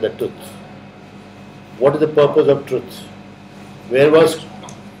serrations and the tooth. What is the purpose of tooth? Where was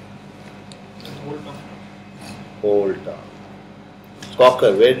Hold on.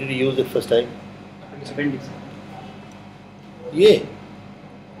 Cocker, where did he use it first time? Appendix. ये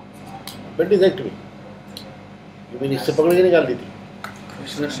appendicectomy. You mean इससे पकड़ के निकाल दी थी?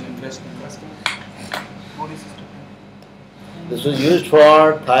 This was used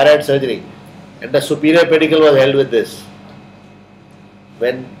for thyroid surgery, and the superior pedicle was held with this.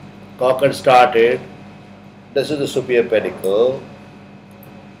 When Cocker started, this is the superior pedicle.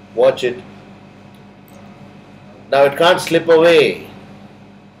 Watch it. Now it can't slip away.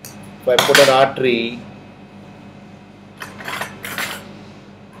 If I put an artery,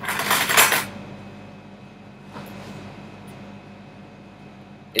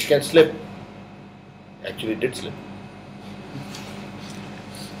 it can slip. Actually, it did slip.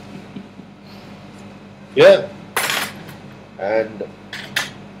 Yeah. And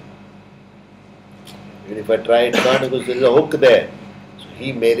even if I try it, can't, because there is a hook there. So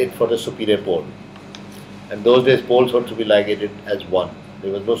he made it for the superior pole. And those days poles were to be ligated as one.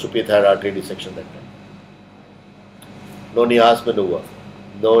 There was no superior thyroid artery dissection that time. No Nias maneuver,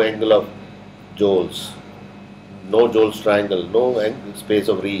 no angle of Joles, no Joles triangle, no space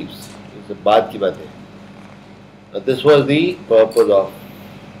of Reeves. It's a baat ki baat hai. Now this was the purpose of.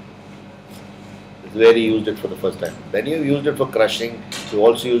 This is where he used it for the first time. Then you used it for crushing. You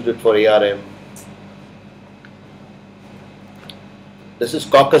also used it for ARM. This is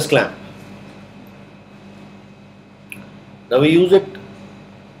Cocker's clamp. Now we use it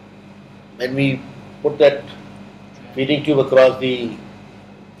when we put that feeding tube across the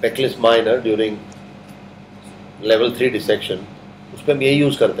peckless minor during level 3 dissection. उसपे हम यही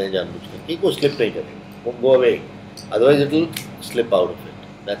use करते हैं जानबूझ के कि वो slip नहीं करेगा, वो go away. Otherwise it will slip out of it.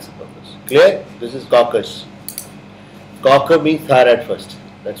 That's the purpose. Clear? This is Cockers. Cocker means thyroid first.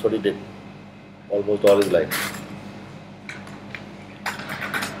 That's what he did almost all his life.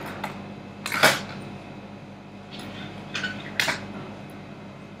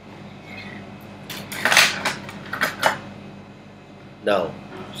 Now,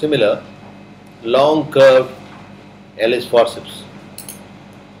 similar, long curved Ellis forceps.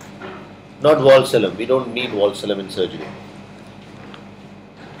 Not valsalem. We don't need valsalem in surgery.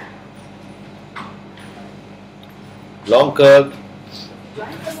 Long curved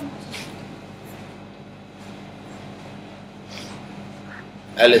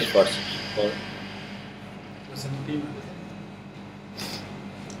Ellis forceps.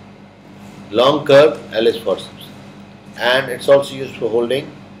 Long curved Ellis forceps. And it's also used for holding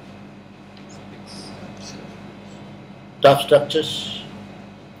tough structures,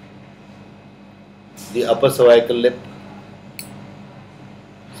 the upper cervical lip.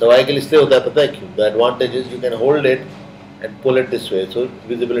 Cervical इसलिए होता है पता है क्यों? The advantage is you can hold it and pull it this way, so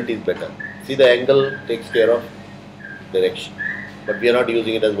visibility is better. See, the angle takes care of direction, but we are not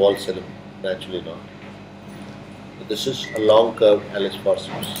using it as valsalem, naturally not. So this is a long curved Ellis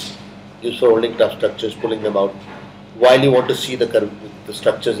forceps used for holding tough structures, pulling them out while you want to see the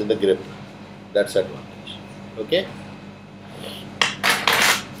structures in the grip. That's the advantage. Okay.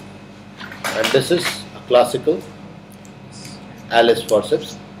 And this is a classical Ellis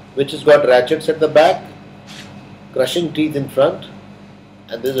forceps, which has got ratchets at the back, crushing teeth in front,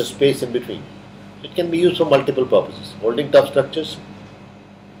 and there is a space in between. It can be used for multiple purposes, holding tough structures,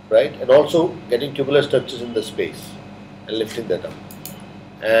 right, and also getting tubular structures in the space and lifting that up.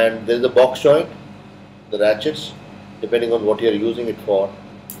 And there is a box joint, the ratchets, depending on what you are using it for,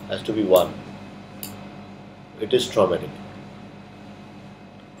 has to be one. It is traumatic.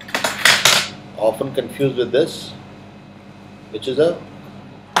 Often confused with this, which is a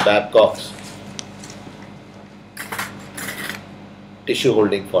Babcock's tissue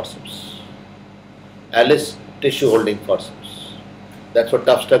holding forceps. Ellis tissue holding forceps. That's for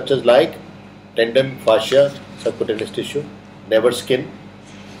tough structures like tendon, fascia, subcutaneous tissue, never skin.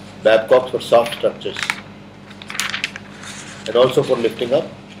 Babcock's for soft structures, and also for lifting up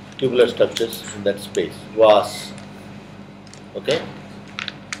tubular structures in that space. Vas, okay,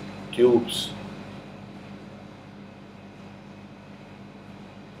 tubes.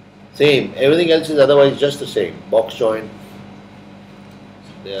 Same, everything else is otherwise just the same. Box joint,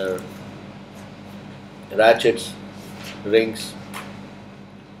 there are ratchets, rings.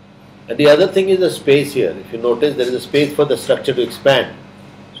 And the other thing is the space here. If you notice, there is a space for the structure to expand.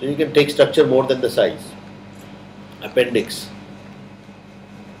 So you can take structure more than the size. Appendix.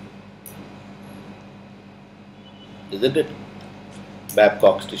 Isn't it?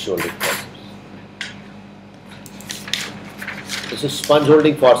 Babcock's tissue holding forceps. This is sponge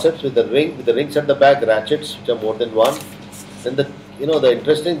holding forceps with the rings at the back, ratchets which are more than one. Then the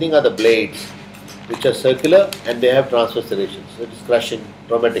interesting thing are the blades, which are circular and they have transverse serrations. So it is crushing,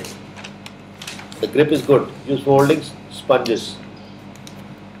 traumatic. The grip is good. Used for holding sponges,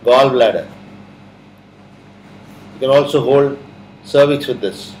 gallbladder. You can also hold cervix with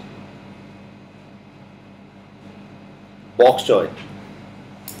this. Box joint.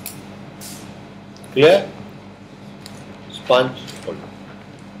 Clear? Sponge holder.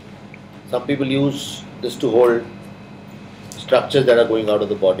 Some people use this to hold structures that are going out of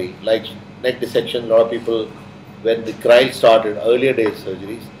the body, like neck dissection. A lot of people, when the cryle started, earlier days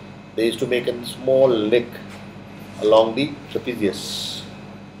surgeries, they used to make a small lick along the trapezius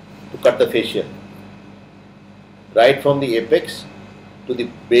to cut the fascia, right from the apex to the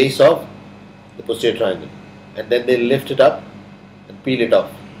base of the posterior triangle, and then they lift it up and peel it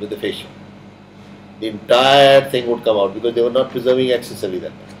off with the fascia. The entire thing would come out because they were not preserving accessory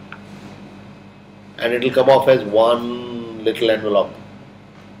that time. And it will come off as one little envelope.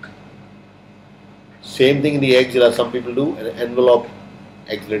 Same thing in the axilla. Some people do an envelope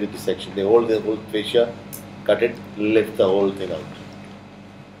axillary dissection. They hold the whole fascia, cut it, lift the whole thing out.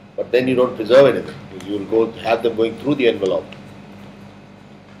 But then you don't preserve anything. You will go have them going through the envelope.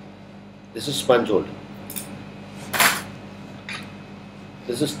 This is sponge holding.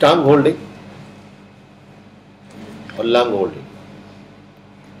 This is tongue holding और lung holding.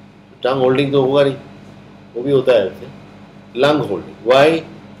 Tongue holding तो होगा नहीं, वो भी होता है ऐसे. Lung holding. Why?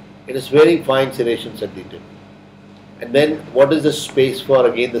 It is very fine serrations at the tip. And then what is the space for?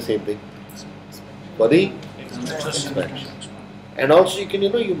 Again the same thing. For the expansion. And also you can,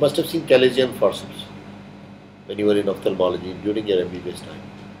 you must have seen Calesian forceps when you were in ophthalmology during your MBBS time.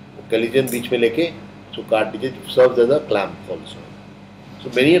 Calesian बीच में लेके so काट दीजिए, serves as a clamp also. So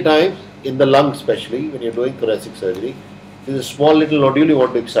many a times in the lung, especially when you're doing thoracic surgery, there's a small little nodule you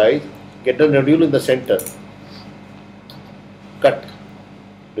want to excise. Get a nodule in the center, cut,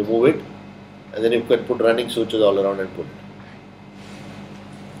 remove it, and then you can put running sutures all around and put it.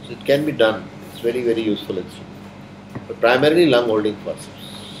 So it can be done. It's very, very useful instrument. But primarily lung holding forceps.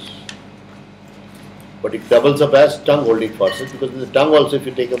 But it doubles up as tongue holding forceps, because in the tongue also, if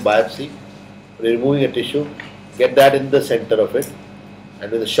you take a biopsy, removing a tissue, get that in the center of it,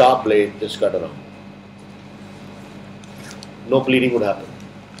 and with a sharp blade just cut around. No bleeding would happen.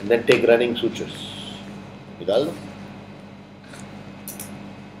 And then take running sutures. Niकाल दो.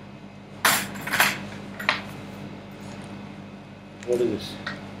 What is this?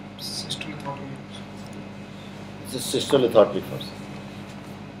 Systolithotomy. This is systolithotomy first.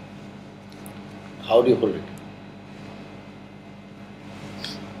 How do you hold it?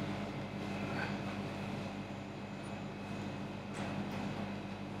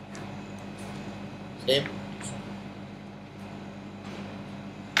 Same?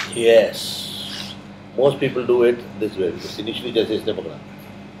 Yes. Most people do it this way because initially जैसे इसने पकड़ा,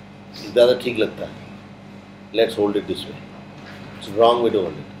 ज़्यादा ठीक लगता है. Let's hold it this way. It's the wrong way to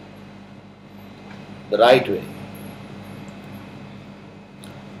hold it. The right way.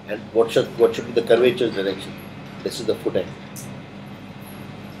 And what should be the curvature direction? This is the foot end.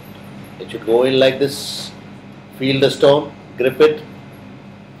 It should go in like this. Feel the stone, grip it.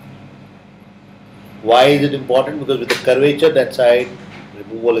 Why is it important? Because with the curvature, that side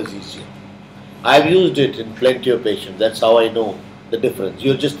removal is easier. I've used it in plenty of patients. That's how I know the difference.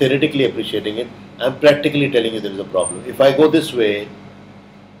 You're just theoretically appreciating it. I'm practically telling you there is a problem. If I go this way,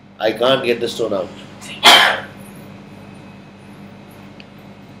 I can't get the stone out.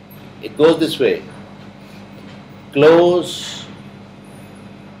 It goes this way. Close.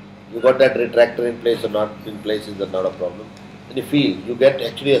 You got that retractor in place or not in place is not a problem. And you feel, you get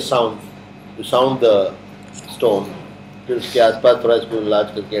actually a sound. You sound the stone. फिर उसके आसपास थोड़ा इसको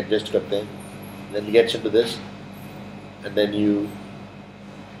इलाज करके adjust करते हैं. Then it gets into this, and then you.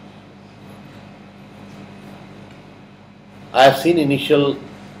 I have seen initial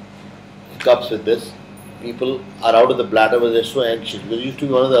hiccups with this. People are out of the bladder because they're so anxious. This used to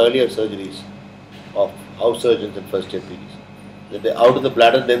be one of the earlier surgeries of house surgeons and first year PDs. That they're out of the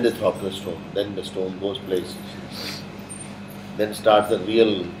bladder, then they drop the stone. Then the stone goes places. Then starts the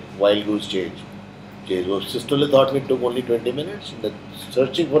real wild goose chase. Systolithotomy took only 20 minutes. The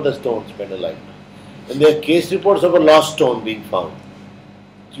searching for the stone spent a lifetime. And there are case reports of a lost stone being found.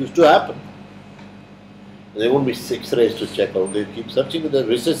 It used to happen. There won't be X-rays to check out. They keep searching with the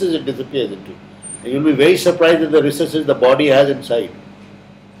recesses it disappears into. And you'll be very surprised at the recesses the body has inside.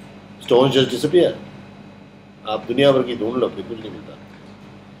 Stones just disappear. आप दुनिया भर की ढूंढ लो फिर कुछ नहीं मिलता.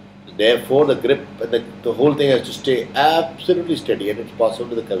 Therefore, the grip and the whole thing has to stay absolutely steady, and it's possible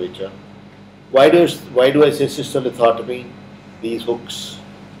to the curvature. Why do I say systolithotomy? These hooks,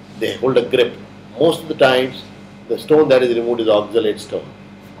 they hold a grip. Most of the times, the stone that is removed is oxalate stone.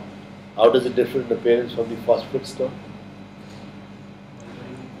 How does it differ in appearance from the phosphate stone?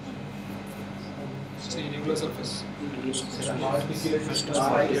 It's the irregular surface.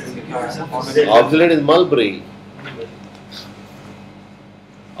 Oxalate is mulberry.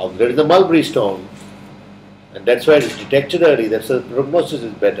 Oxalate is a mulberry stone, and that's why it's detected early. That's why the prognosis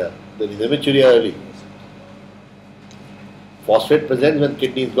is better. There is hematuria early. Phosphate presents when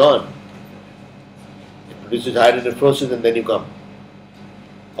kidney is gone. It produces hydronephrosis and then you come.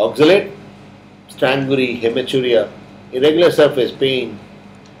 Oxalate, strangury, hematuria, irregular surface, pain,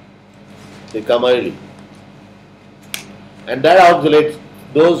 they come early. And that oxalate,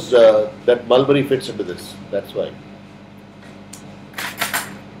 that mulberry fits into this. That's why.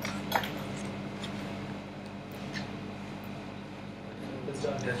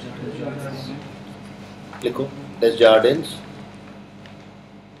 लिखो Desjardins.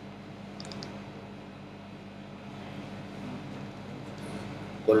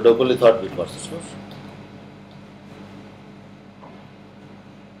 Choledocholithotomy process.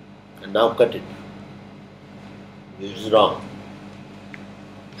 And now cut it. This is wrong.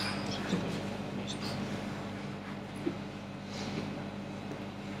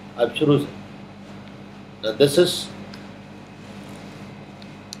 अब शुरू से. Now this is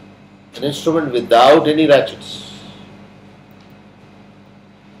an instrument without any ratchets,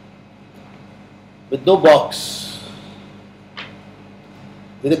 with no box,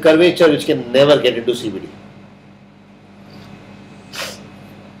 with a curvature which can never get into CBD,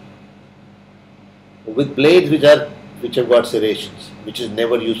 with blades which are which have got serrations, which is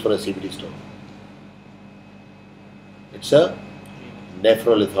never used for a CBD stone. It's a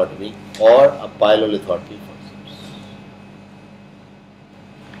nephrolithotomy or a pyelolithotomy forceps.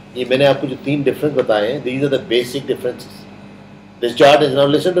 ये मैंने आपको जो 3 difference बताए हैं, these are the basic differences. Disjardins, now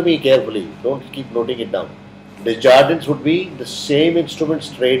listen to me carefully, don't keep noting it down. Disjardins would be the same instrument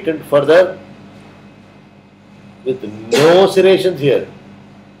straightened further with no serrations here.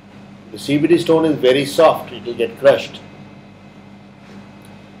 The CBD stone is very soft, it will get crushed.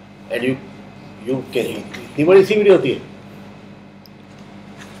 And you can, इतनी बड़ी CBD होती है,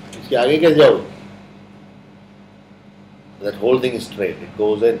 इसके आगे कैसे जाओगे? That whole thing is straight, it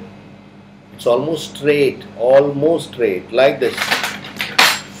goes in. It's almost straight, like this.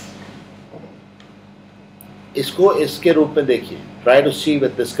 इसको इसके रूप में देखिए. Try to see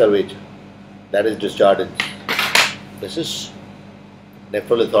with this curvature. That is Disjardins. This is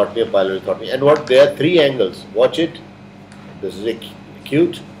nephrolithotomy or pyelolithotomy. And what? There are 3 angles. Watch it. This is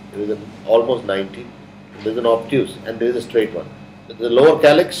acute. There is an almost 90. There is an obtuse, and there is a straight one. The lower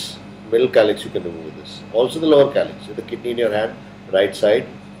calyx, middle calyx, you can remove with this. Also the lower calyx. With the kidney in your hand, right side,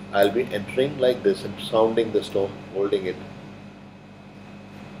 I'll be entering like this and sounding the stone, holding it.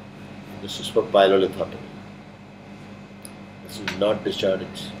 This is for pyelolithotomy. This is not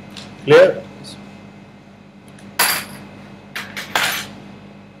Disjardins. Clear?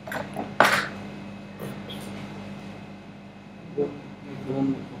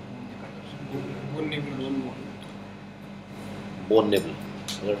 Bone nibble.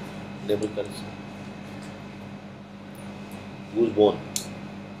 Nibble currency. Whose bone?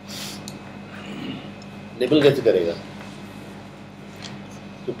 Nibble कैसे करेगा?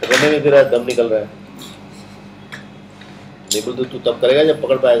 तो पकड़ने में तेरा दम निकल रहा है. निबल तो तू तब करेगा जब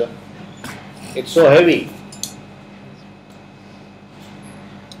पकड़ पाएगा. It's so heavy.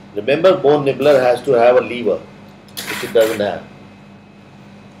 Remember, bone nibbler has to have a lever, which it doesn't have.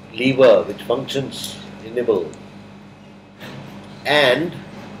 Lever which functions in nibble, and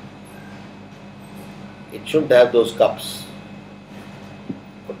it shouldn't have those cups.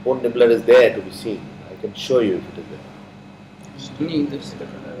 But bone nibbler is there to be seen. I can show you if it is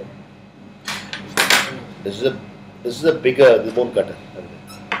there. This is a bigger the bone cutter.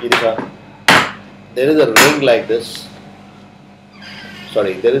 There is a ring like this.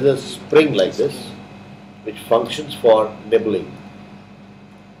 Sorry, there is a spring like this, which functions for nibbling.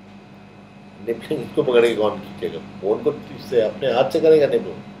 Nibbling इसको पकड़ के कौन खींचेगा? Bone को इससे अपने हाथ से करेगा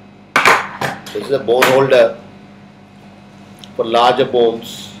nibble. This is a bone holder for larger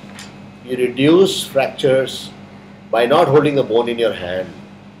bones. You reduce fractures by not holding the bone in your hand.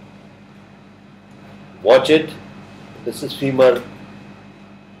 Watch it. This is femur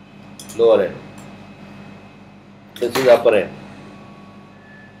lower end. This is upper end.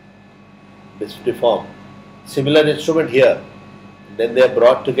 This deform. Similar instrument here. Then they are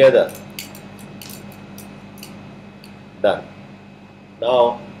brought together. Done.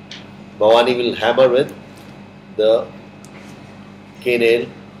 Now Bhavani will hammer with the K nail.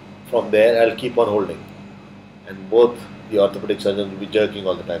 From there, I'll keep on holding, and both the orthopedic surgeons will be jerking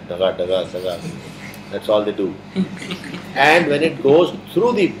all the time. Daga, daga, daga. That's all they do. And when it goes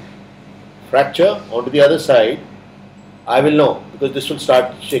through the fracture onto the other side, I will know, because this will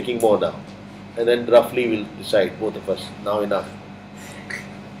start shaking more now. And then roughly we'll decide, both of us, now enough.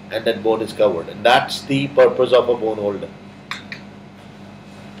 And that bone is covered. And that's the purpose of a bone holder.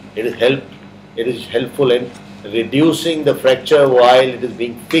 It is helpful in reducing the fracture while it is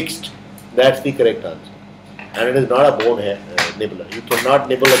being fixed. That's the correct answer. And it is not a bone nibbler. You cannot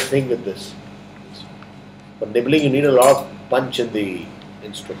nibble a thing with this. For nibbling, you need a lot of punch in the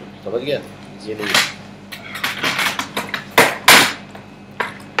instrument. समझ गया? ये नहीं.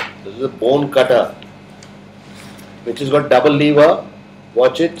 This is a bone cutter, which has got double lever.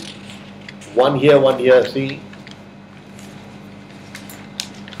 Watch it. One here. See.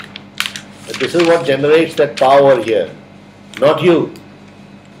 This is what generates that power here, not you.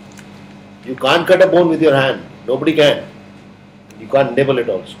 You can't cut a bone with your hand. Nobody can. You can't nibble it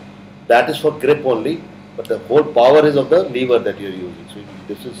also. That is for grip only, but the whole power is of the lever that you are using. So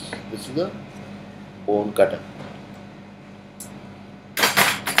this is a bone cutter.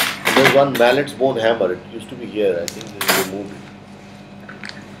 There is one mallet's bone hammer. It used to be here. I think they removed it.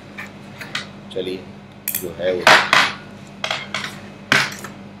 चलिए जो है वो.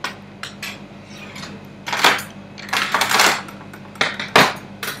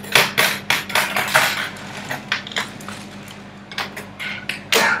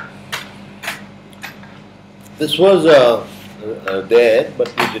 This was there, but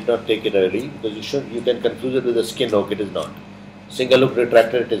we did not take it early because you can confuse it with a skin hook. It is not. Single loop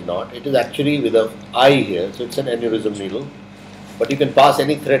retractor it is not. It is actually with a eye here, so it's an aneurysm needle. But you can pass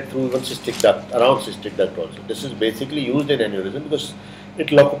any thread through even cystic duct, around cystic duct also. This is basically used in aneurysm because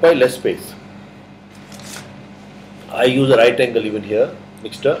it will occupy less space. I use a right angle even here,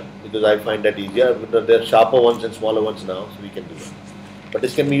 mixture, because I find that easier. There are sharper ones and smaller ones now, so we can do that. But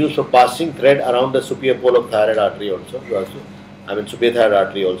this can be used for passing thread around the superior pole of thyroid artery also. Superior thyroid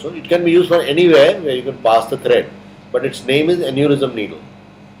artery also. It can be used for anywhere where you can pass the thread. But its name is aneurysm needle.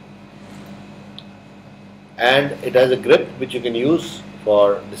 And it has a grip which you can use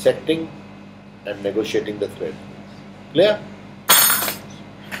for dissecting and negotiating the thread. Clear?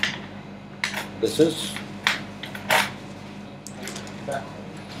 This is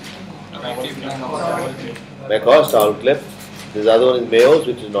Backhouse towel clip. This other one is Mayo's,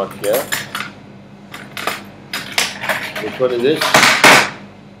 which is not clear. Which one is this?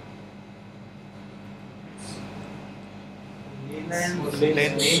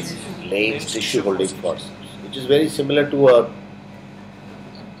 Lane's tissue holding forceps, which is very similar to a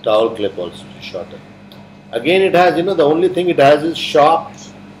towel clip also, shorter. Again it has, the only thing it has is sharp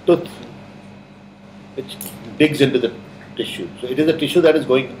tooth which digs into the tissue. So it is a tissue that is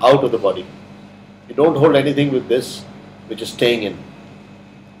going out of the body. You don't hold anything with this which is staying in.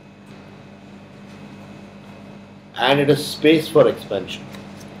 And it has space for expansion.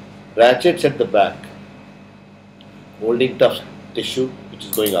 Ratchets at the back, holding tough tissue which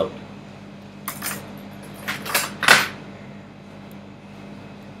is going out.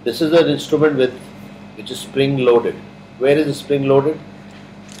 This is an instrument which is spring loaded. Where is the spring loaded?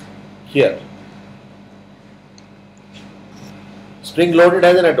 Here. Spring loaded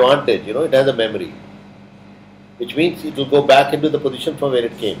has an advantage, it has a memory, which means it will go back into the position from where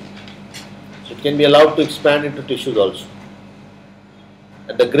it came. So it can be allowed to expand into tissues also.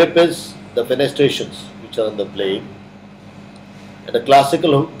 And the grip is the fenestrations which are on the blade. And the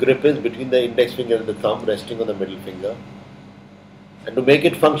classical grip is between the index finger and the thumb, resting on the middle finger. And to make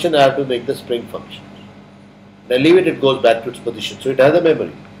it function, I have to make the spring function. When I leave it, it goes back to its position. So it has a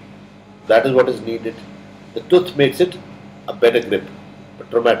memory. That is what is needed. The tooth makes it a better grip, but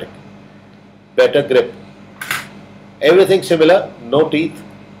traumatic. Better grip. Everything similar, no teeth,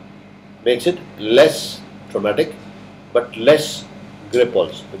 makes it less traumatic, but less grip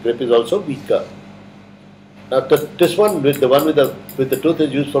also. The grip is also weaker. Now this one, with the tooth,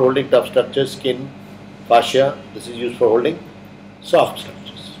 is used for holding tough structures, skin, fascia. This is used for holding soft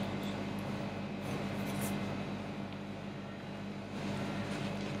structures.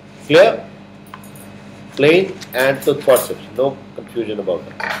 Clear? Plain and tooth forceps. No confusion about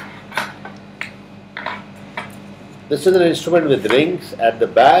that. This is an instrument with rings at the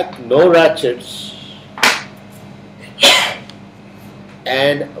back, no ratchets,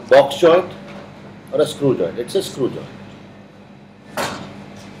 and a box joint or a screw joint. It's a screw joint.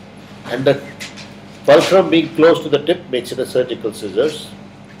 And the fulcrum being close to the tip makes it a surgical scissors.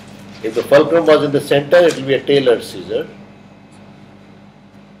 If the fulcrum was in the center, it will be a tailor scissor.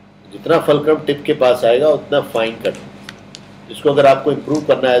 जितना fulcrum tip के पास आएगा उतना fine cut. इसको अगर आपको improve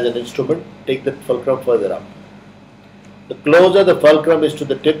करना है as an instrument, take the fulcrum further up. The closer the fulcrum is to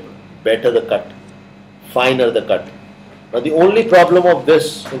the tip, better the cut, finer the cut. Now the only problem of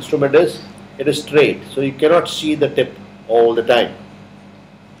this instrument is it is straight, so you cannot see the tip all the time.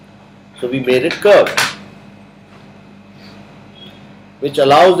 So we made it curved, which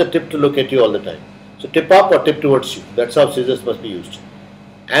allows the tip to look at you all the time. So tip up or tip towards you. That's how scissors must be used.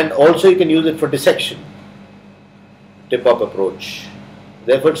 And also you can use it for dissection. Tip up approach.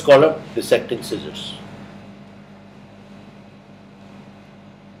 Therefore it's called a dissecting scissors.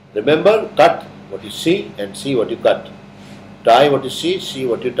 Remember, cut what you see and see what you cut. Tie what you see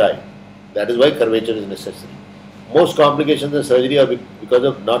what you tie. That is why curvature is necessary. Most complications in surgery are because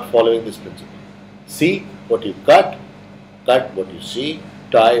of not following this principle. See what you cut what you see,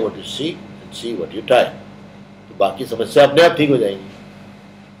 tie what you see, and see what you tie. तो बाकी समस्या अपने आप ठीक हो जाएंगी.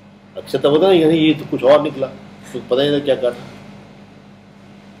 अक्सर तब होता है ये तो कुछ और निकला, कुछ पता नहीं था क्या काटा.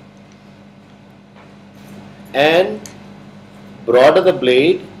 And broader the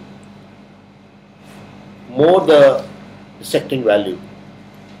blade, more the dissecting value.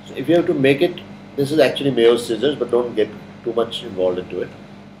 So if you have to make it, this is actually Mayo's scissors, but don't get too much involved into it.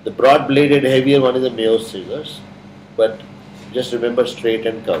 The broad bladed heavier one is a Mayo's scissors, but just remember straight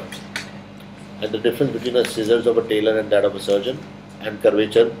and curved. And the difference between a scissors of a tailor and that of a surgeon, and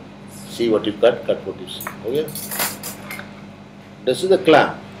curvature, see what you cut what you see. Okay? This is the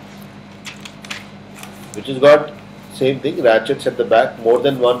clamp, which has got same thing, ratchets at the back. More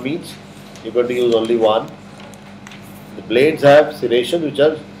than one means you're going to use only one. The blades have serrations which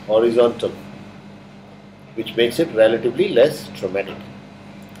are horizontal. which makes it relatively less traumatic.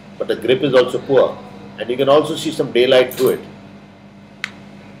 But the grip is also poor, and you can also see some daylight through it.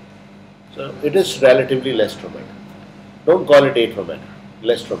 So it is relatively less traumatic. Don't call it atraumatic,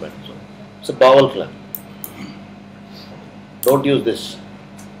 less traumatic. So it's a bowel clamp. Don't use this.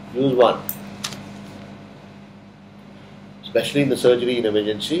 Use one. Especially in the surgery in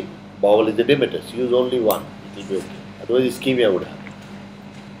emergency, bowel is edematous. Use only one. It will be okay. Otherwise, ischemia would happen.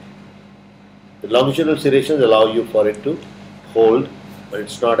 The longitudinal serrations allow you for it to hold, but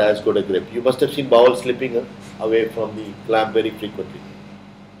it's not as good a grip. You must have seen bowel slipping away from the clamp very frequently.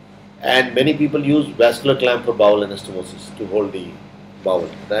 And many people use vascular clamp for bowel anastomosis to hold the bowel.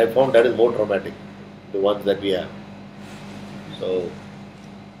 And I found that is more traumatic, the ones that we have. So,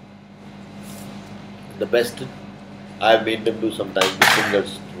 the best, I have made them do sometimes with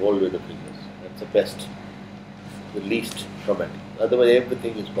fingers, to hold with the fingers. That's the best, the least traumatic. Otherwise,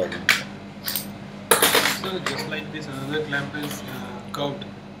 everything is possible. So just like this, another clamp is curved.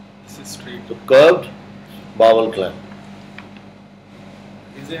 This is straight. So, curved bowel clamp.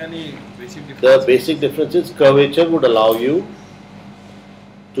 Is there any basic difference? The basic difference is curvature would allow you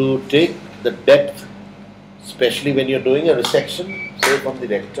to take the depth, especially when you're doing a resection, say from the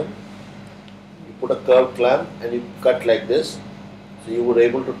rectum. You put a curved clamp and you cut like this, so you were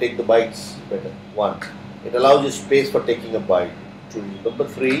able to take the bites better. One, it allows you space for taking a bite. Two, number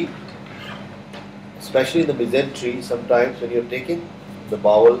three, especially in the mesentery, sometimes when you're taking the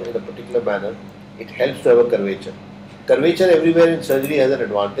bowel in a particular manner, it helps to have a curvature. Curvature everywhere in surgery has an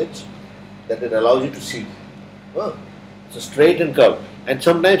advantage that it allows you to see. So straight and curved. And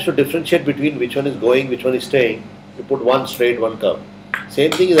sometimes to differentiate between which one is going, which one is staying, you put one straight, one curved.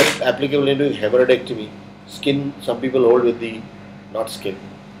 Same thing is applicable in doing hemorrhoidectomy. Skin, some people hold with the, not skin,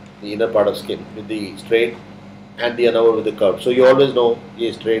 the inner part of skin, with the straight and the other with the curved. So you always know,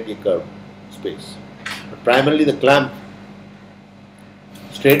 ye straight, ye curved space. But primarily the clamp,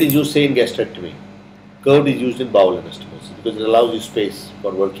 straight is used say in gastrectomy. Curved is used in bowel anastomosis because it allows you space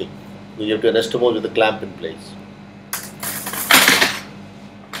for working. You have to anastomose with the clamp in place.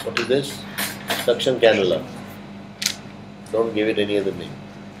 What is this? Suction cannula. Don't give it any other name.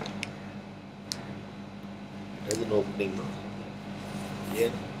 There's an opening now. Yeah.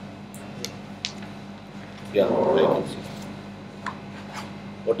 Yeah, I can see.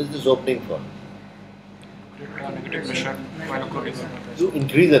 What is this opening for? Negative pressure while occurring. You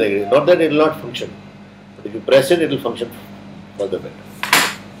increase the negative. Not that it will not function. But if you press it, it will function further better.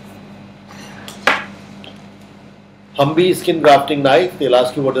 Humvee skin grafting knife, they'll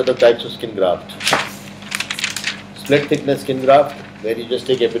ask you what are the types of skin graft. Split thickness skin graft, where you just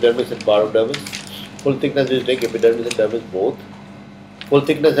take epidermis and parodermis. Full thickness, you take epidermis and dermis both. Full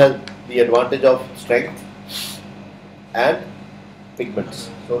thickness has the advantage of strength and pigments.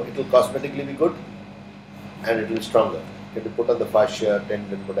 So it will cosmetically be good and it will be stronger. It can be put on the fascia,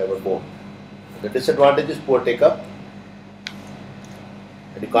 tendon, whatever bone. The disadvantage is poor take-up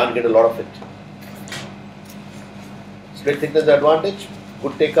and you can't get a lot of it. Split thickness advantage,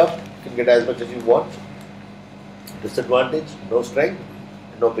 good take-up, you can get as much as you want. Disadvantage, no strength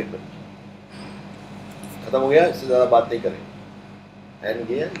and no pigment. खत्म हो गया, इससे ज़्यादा बात नहीं करें. And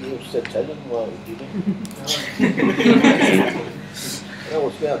ये उससे अच्छा है जो वहाँ होती है.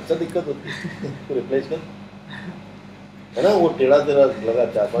 उसमें अक्सर दिक्कत होती है. उसको रिप्लेस कर. है ना वो टेढ़ा तेरा लगा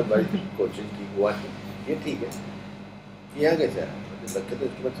 4-5 बारी कोचिंग की हुआ है. ये ठीक है. ये यहाँ कैसे आया? लगे तो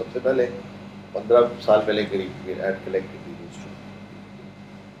इंस्ट्रूमेंट सबसे पहले 15 साल पहले करीब एड कलेक्ट की थी इंस्ट्रूमेंट.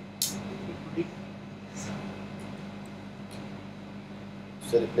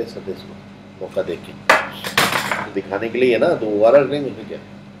 उससे रिप्लेस कर दे इसको मौका देके. तो दिखाने के लिए है ना, तो दोबारा नहीं उसमें क्या.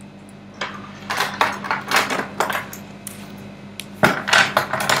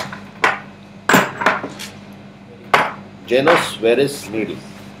 Janus Veris needle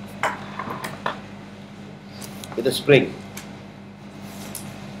with a spring.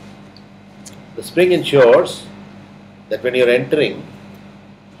 The spring ensures that when you are entering,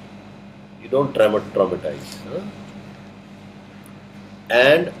 you don't traumatize.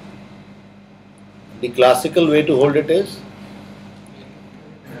 And the classical way to hold it is,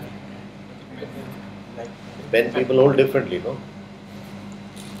 pen people hold differently, no?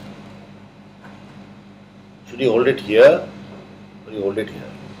 Should you hold it here or you hold it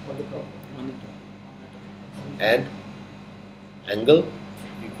here? And angle,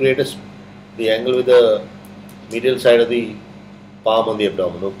 you create the angle with the medial side of the palm on the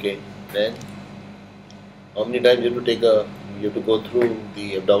abdomen, okay? Then how many times you have to go through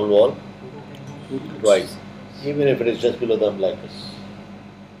the abdominal wall? Twice. Even if it is just below the umbilicus.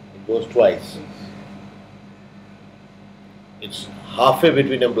 It goes twice. It's halfway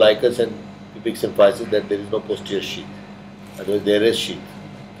between umbilicus and Pubic symphysis, that there is no posterior sheath. Otherwise, there is sheath.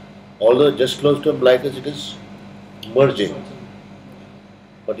 Although just close to umbilicus, it is merging.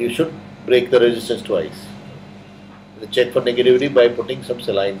 But you should break the resistance twice. Check for negativity by putting some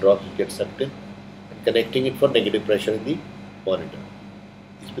saline drops which get sucked in and connecting it for negative pressure in the monitor.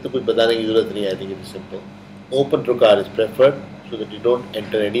 इसमें तो कुछ बताने की जरूरत नहीं है. I think it is simple. Open trocar is preferred so that you don't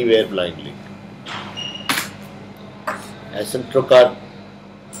enter anywhere blindly. Ascent trocar.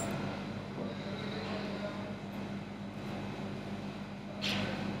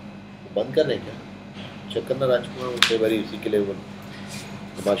 बंद कर रहे हैं क्या? चेक करना राजकुमार, कई बार इसी के लिए वो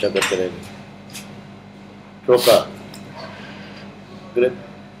तमाशा करते रहेंगे. Trocar. Grip.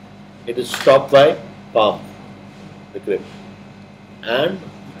 It is stopped by palm, the grip, and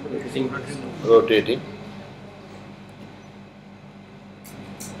rotating.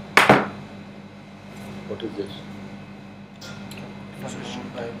 What is this?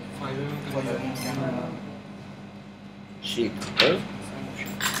 Sheath. Huh?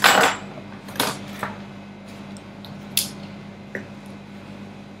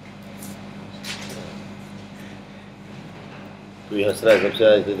 तो ये हंस रहा है सबसे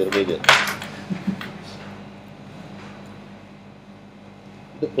ज़्यादा इधर में इधर.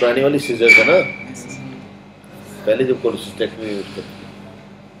 तो पुरानी वाली सीजर था ना, पहले जो कोलोसिस्टेक्टमी यूज करती थी,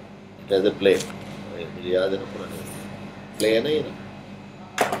 इट हैज अ प्ले. मुझे याद है ना, पुरानी प्ले है ना ये ना.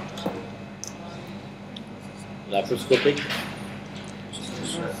 लैप्रोस्कोपिक,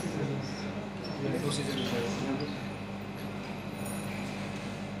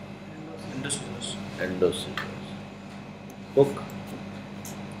 एंडोसिस, hook,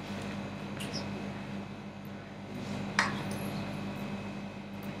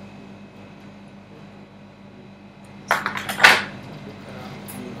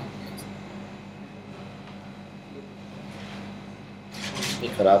 ये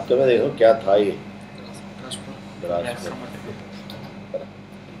खराब तो मैं देखो क्या था ये.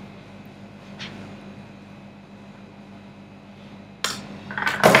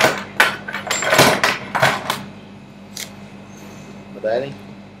 बताया नहीं,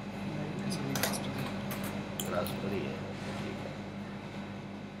 ट्रांसफर ही है.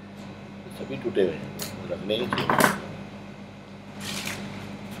 सभी टूटे हुए हैं, रखने ही चाहिए.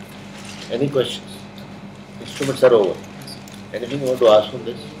 Any questions? Instruments are over. Anything you want to ask on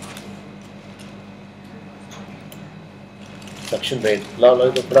this? Suction rate. लाओ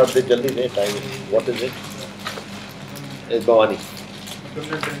तो थोड़ा दे जल्दी दे time. What is it? It's Bhavani.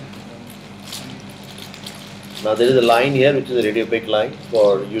 Now there is a line here which is a radiopaque line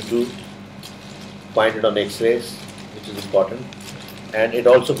for you to find it on X-rays, which is important, and it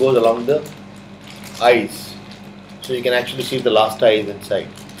also goes along the eyes, so you can actually see the last eye is inside,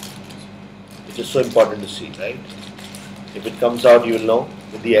 which is so important to see, right? If it comes out, you will know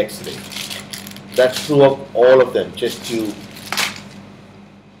with the X-ray. That's true of all of them. Chest tube,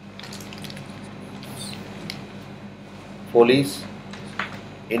 Foley's,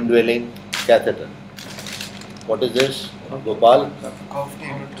 indwelling catheter. What is this, Gopal?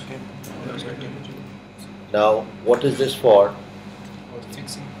 Now, what is this for?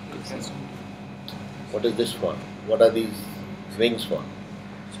 What is this for? What are these rings for?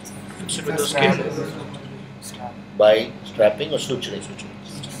 Fix it with the skin. By strapping or suturing?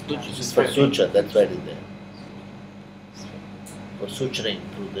 This is for suture, that's why it is there. For suturing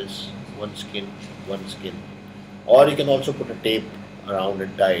through this, one skin. Or you can also put a tape around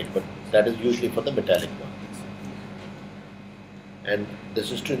and tie it, but that is usually for the metallic one. And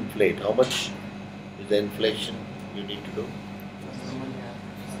this is to inflate. How much is the inflation you need to do?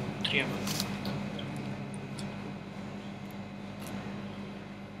 3 mm.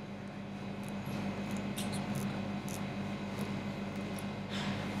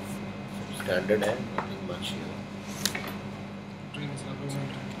 Standard है, nothing much here.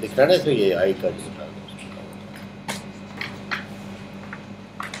 दिखना ना इसमें ये आई का जो बता दो.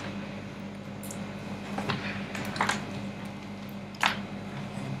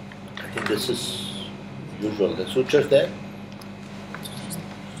 I think this is usual. The sutures there.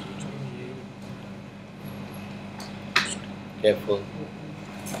 Careful.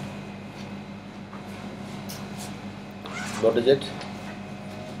 What is it?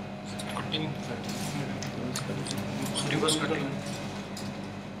 Cutting. Reverse cutting.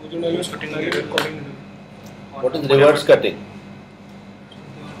 Reverse cutting. What is reverse cutting?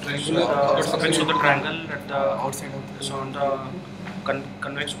 Triangle. So the triangle at the outside of the, so on the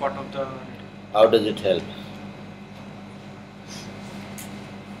convex part of the. How does it help?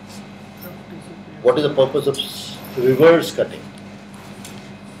 What is the purpose of reverse cutting?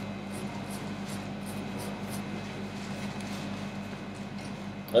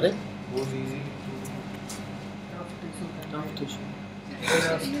 अरे Goes easy Tough tissue. Reverse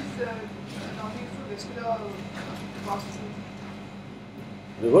cutting is normally for vascular processes.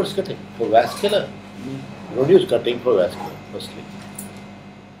 Reverse cutting for vascular. You don't use cutting for vascular, firstly.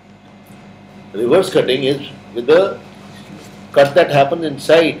 Reverse cutting is with the cut that happens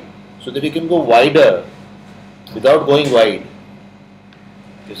inside so that you can go wider without going wide.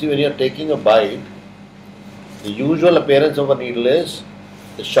 You see, when you are taking a bite, the usual appearance of a needle is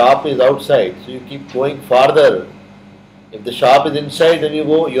the sharp is outside, so you keep going farther. If the sharp is inside, then you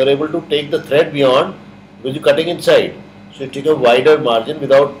are able to take the thread beyond because you're cutting inside. So you take a wider margin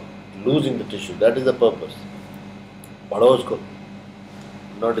without losing the tissue. That is the purpose. Padho usko.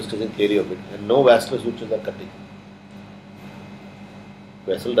 I'm not discussing theory of it. And no vascular sutures are cutting.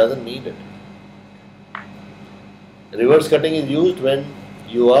 Vessel doesn't need it. Reverse cutting is used when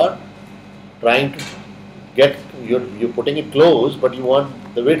you are trying to get, you're putting it close, but you want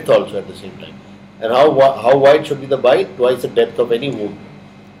the width also at the same time. And how wide should be the bite? Twice the depth of any wound.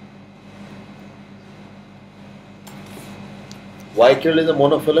 Vicryl is a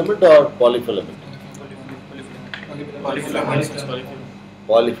monofilament or polyfilament?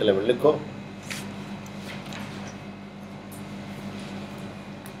 Polyfilament. Likho.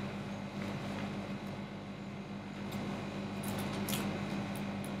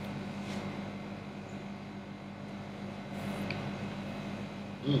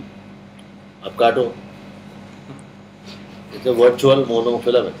 अब काटो. It's a virtual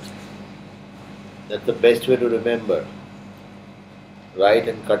monofilament. That's the best way to remember. Write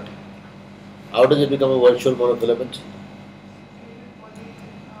and cut. How does it become a virtual monofilament?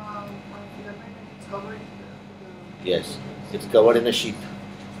 Yes, it's covered in a sheath.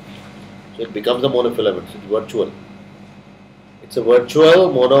 So it becomes a monofilament. So it's virtual. It's a virtual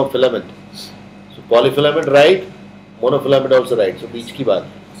monofilament. So polyfilament right, monofilament also right. So beech ki baat.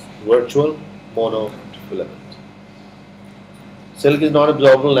 Virtual monofilament. Silk is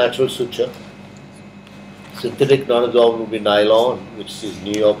non-absorbable natural suture. Synthetic non-absorbable would be nylon, which is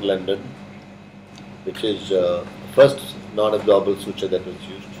New York, London, which is first non-absorbable suture that was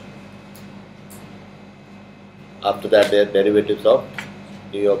used. After that, they are derivatives of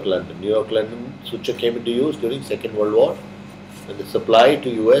New York, London. New York, London suture came into use during Second World War, and the supply to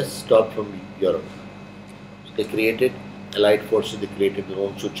US stopped from Europe. So they created, Allied forces, they created their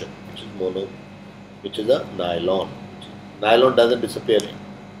own suture, which is a nylon. Nylon doesn't disappear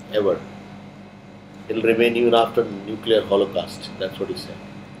ever. It will remain even after nuclear holocaust. That's what he said.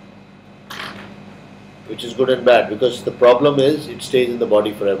 Which is good and bad, because the problem is it stays in the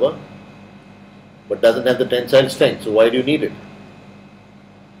body forever but doesn't have the tensile strength. So why do you need it?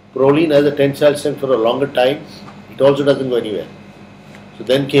 Proline has a tensile strength for a longer time. It also doesn't go anywhere. So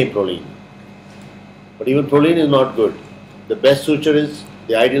then came proline. But even proline is not good. The best suture is,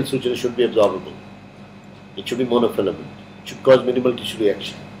 the ideal suture should be absorbable. It should be monofilament. It should cause minimal tissue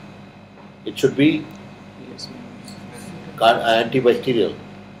reaction. It should be antibacterial.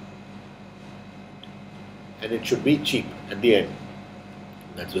 And it should be cheap at the end.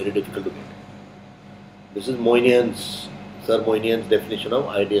 That's very difficult to get. This is Moynihan's, Sir Moynihan's definition of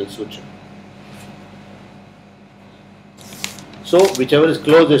ideal suture. So whichever is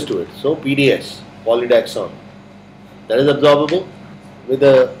closest to it. So PDS, polydaxon, that is absorbable with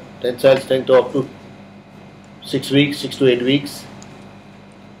a tensile strength of up to 6 weeks, 6 to 8 weeks.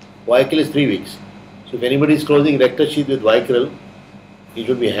 Vicryl is 3 weeks. So if anybody is closing rectus sheath with Vicryl, he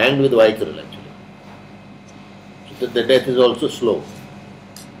should be hanged with Vicryl actually. So the death is also slow.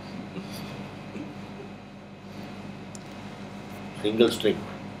 Single string.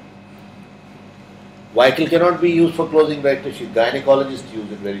 Vicryl cannot be used for closing rectus sheath. Gynecologists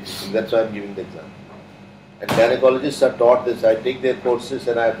use it very quickly. That's why I am giving the example. And gynecologists are taught this. I take their courses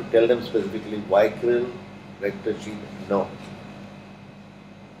and I have to tell them specifically Vicryl, rectus sheath, no.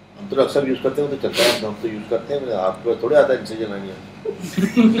 हम तो अक्सर use करते हैं तो चलता है, हम तो यूज करते हैं, आपको थोड़े आता है इनसिजन आनी है.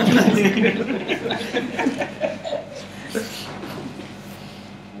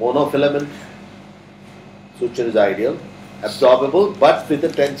 Monofilament suture is ideal, absorbable, but with a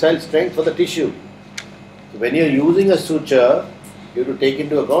tensile strength for the tissue. So when you are using a suture, you have to take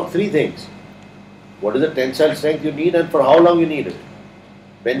into account 3 things. What is the tensile strength you need and for how long you need it?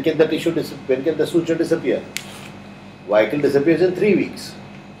 When can the tissue, when can the suture disappear? Vicryl disappears in 3 weeks.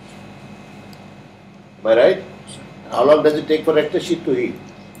 Am I right? How long does it take for rectus sheath to heal?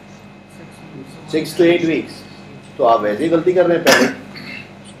 6 to 8 weeks. तो आप वैसे ही गलती कर रहे हैं पहले.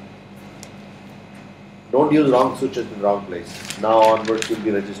 Don't use wrong sutures in wrong place. Now onwards you'll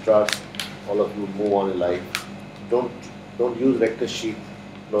be registrars. All of you will move on in life. Don't use rectus sheath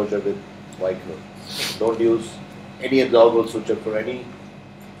closure with Vicryl. Don't use any absorbable suture for any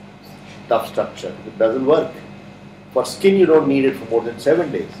tough structure. It doesn't work. For skin, you don't need it for more than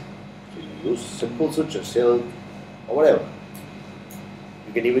 7 days. So you use simple suture, silk, or whatever.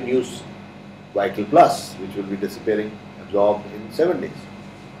 You can even use Vital Plus, which will be disappearing, absorbed in 7 days.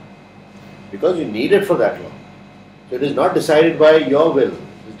 Because you need it for that long. So it is not decided by your will,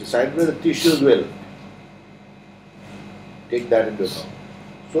 it is decided by the tissue's will. Take that into account.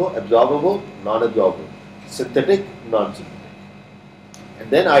 So absorbable, non-absorbable, synthetic, non-synthetic. And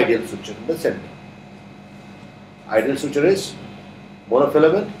then ideal suture in the center. Ideal suture is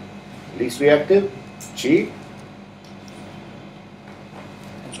monofilament, least reactive, cheap,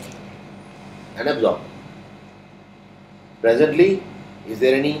 and absorbable. Presently, is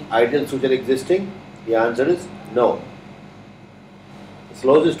there any ideal suture existing? The answer is no. The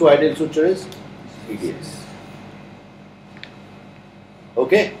closest to ideal suture is EDS.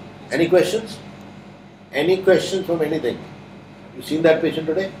 Okay? Any questions? Any questions from anything? You seen that patient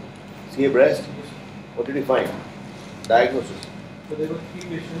today? See a breast? What did you find? Diagnosis? So there were 3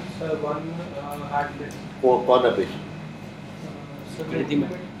 patients. One had less. 4 corner patient. So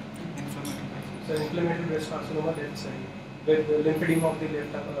inflammatory breast carcinoma left side with the lymphedema of the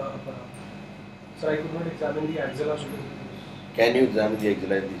left upper arm. So I could not examine the axilla. Can you examine the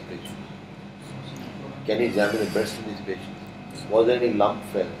axilla in these patients? Can you examine the breast in these patients? Was there any lump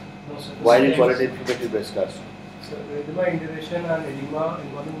felt? No, sir. Why do you call it inflammatory breast carcinoma? So edema, induration and edema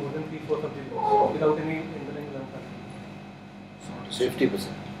involving more than 3/4 of the breast without any underlying lump. So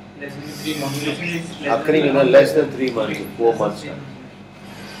 50%. Less than 3 months. Occurring in less than 3 months, 4 months time.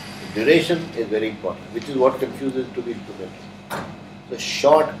 Duration is very important, which is what confuses to be inflammatory. The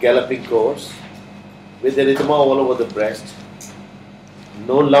short galloping course with erythema all over the breast,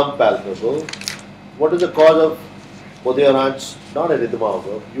 no lump palpable. What is the cause of Podeoranch? Not erythema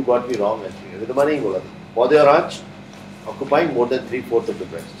however, you got me wrong actually. Erythema nahi bola. Podeoranch occupying more than 3/4 of the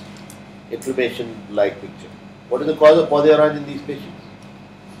breast. Inflammation-like picture. What is the cause of Podeoranch in these patients?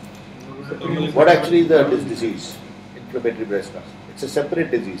 What actually is this disease? Inflammatory breast cancer. It's a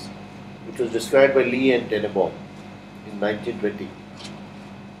separate disease, which was described by Lee and Tenenbaum in 1920.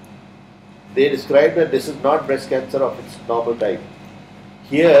 They described that this is not breast cancer of its normal type.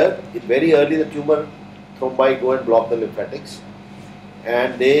 Here, very early the tumor thrombi go and block the lymphatics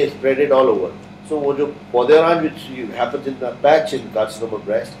and they spread it all over. So, wo Podeoranch which happens in the patch in carcinoma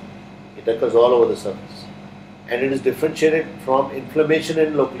breast, it occurs all over the surface. And it is differentiated from inflammation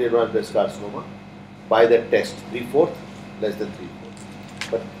in locally advanced breast carcinoma by that test, 3/4, less than 3/4.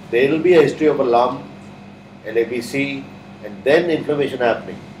 But there will be a history of a lump, LABC, and then inflammation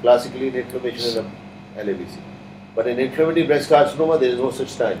happening. Classically, in inflammation is LABC. But in inflammatory breast carcinoma, there is no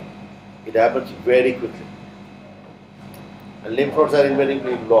such time. It happens very quickly. And lymph nodes are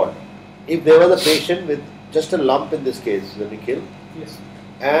invariably involved. If there was a patient with just a lump in this case, when we kill, Yes.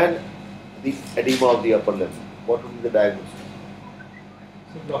 and the edema of the upper limb, what would be the diagnosis?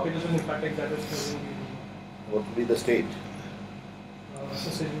 So blockage of the lymphatic that is causing What would be the stage? so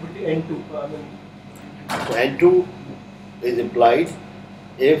sensitivity N2. So N2 is implied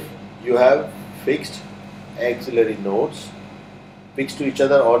if you have fixed axillary nodes, fixed to each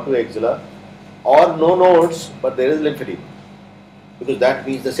other or to axilla, or no nodes but there is lymphedema, because that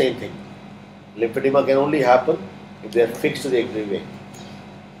means the same thing. Lymphedema can only happen if they are fixed to the axillary vein.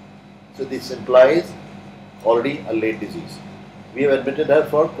 So this implies already a late disease. We have admitted her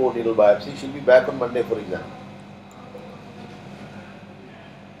for core needle biopsy. She will be back on Monday for exam.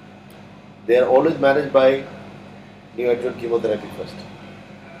 They are always managed by neoadjuvant chemotherapy first.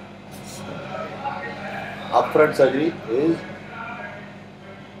 Upfront surgery is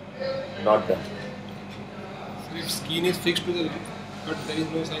not done. So if skin is fixed to the limb, but there is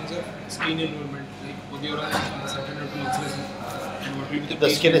no signs of skin involvement, like Podeoranch and Safdarjung ulceration, and what will be the The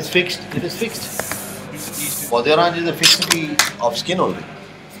skin is fixed, it is fixed. Podeoranch is a fixity of skin only.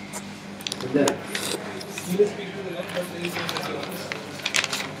 Skin is fixed to the left, but there is no Podeoranch.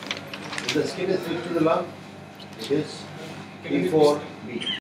 If the skin is fixed to the lung, it is P4B.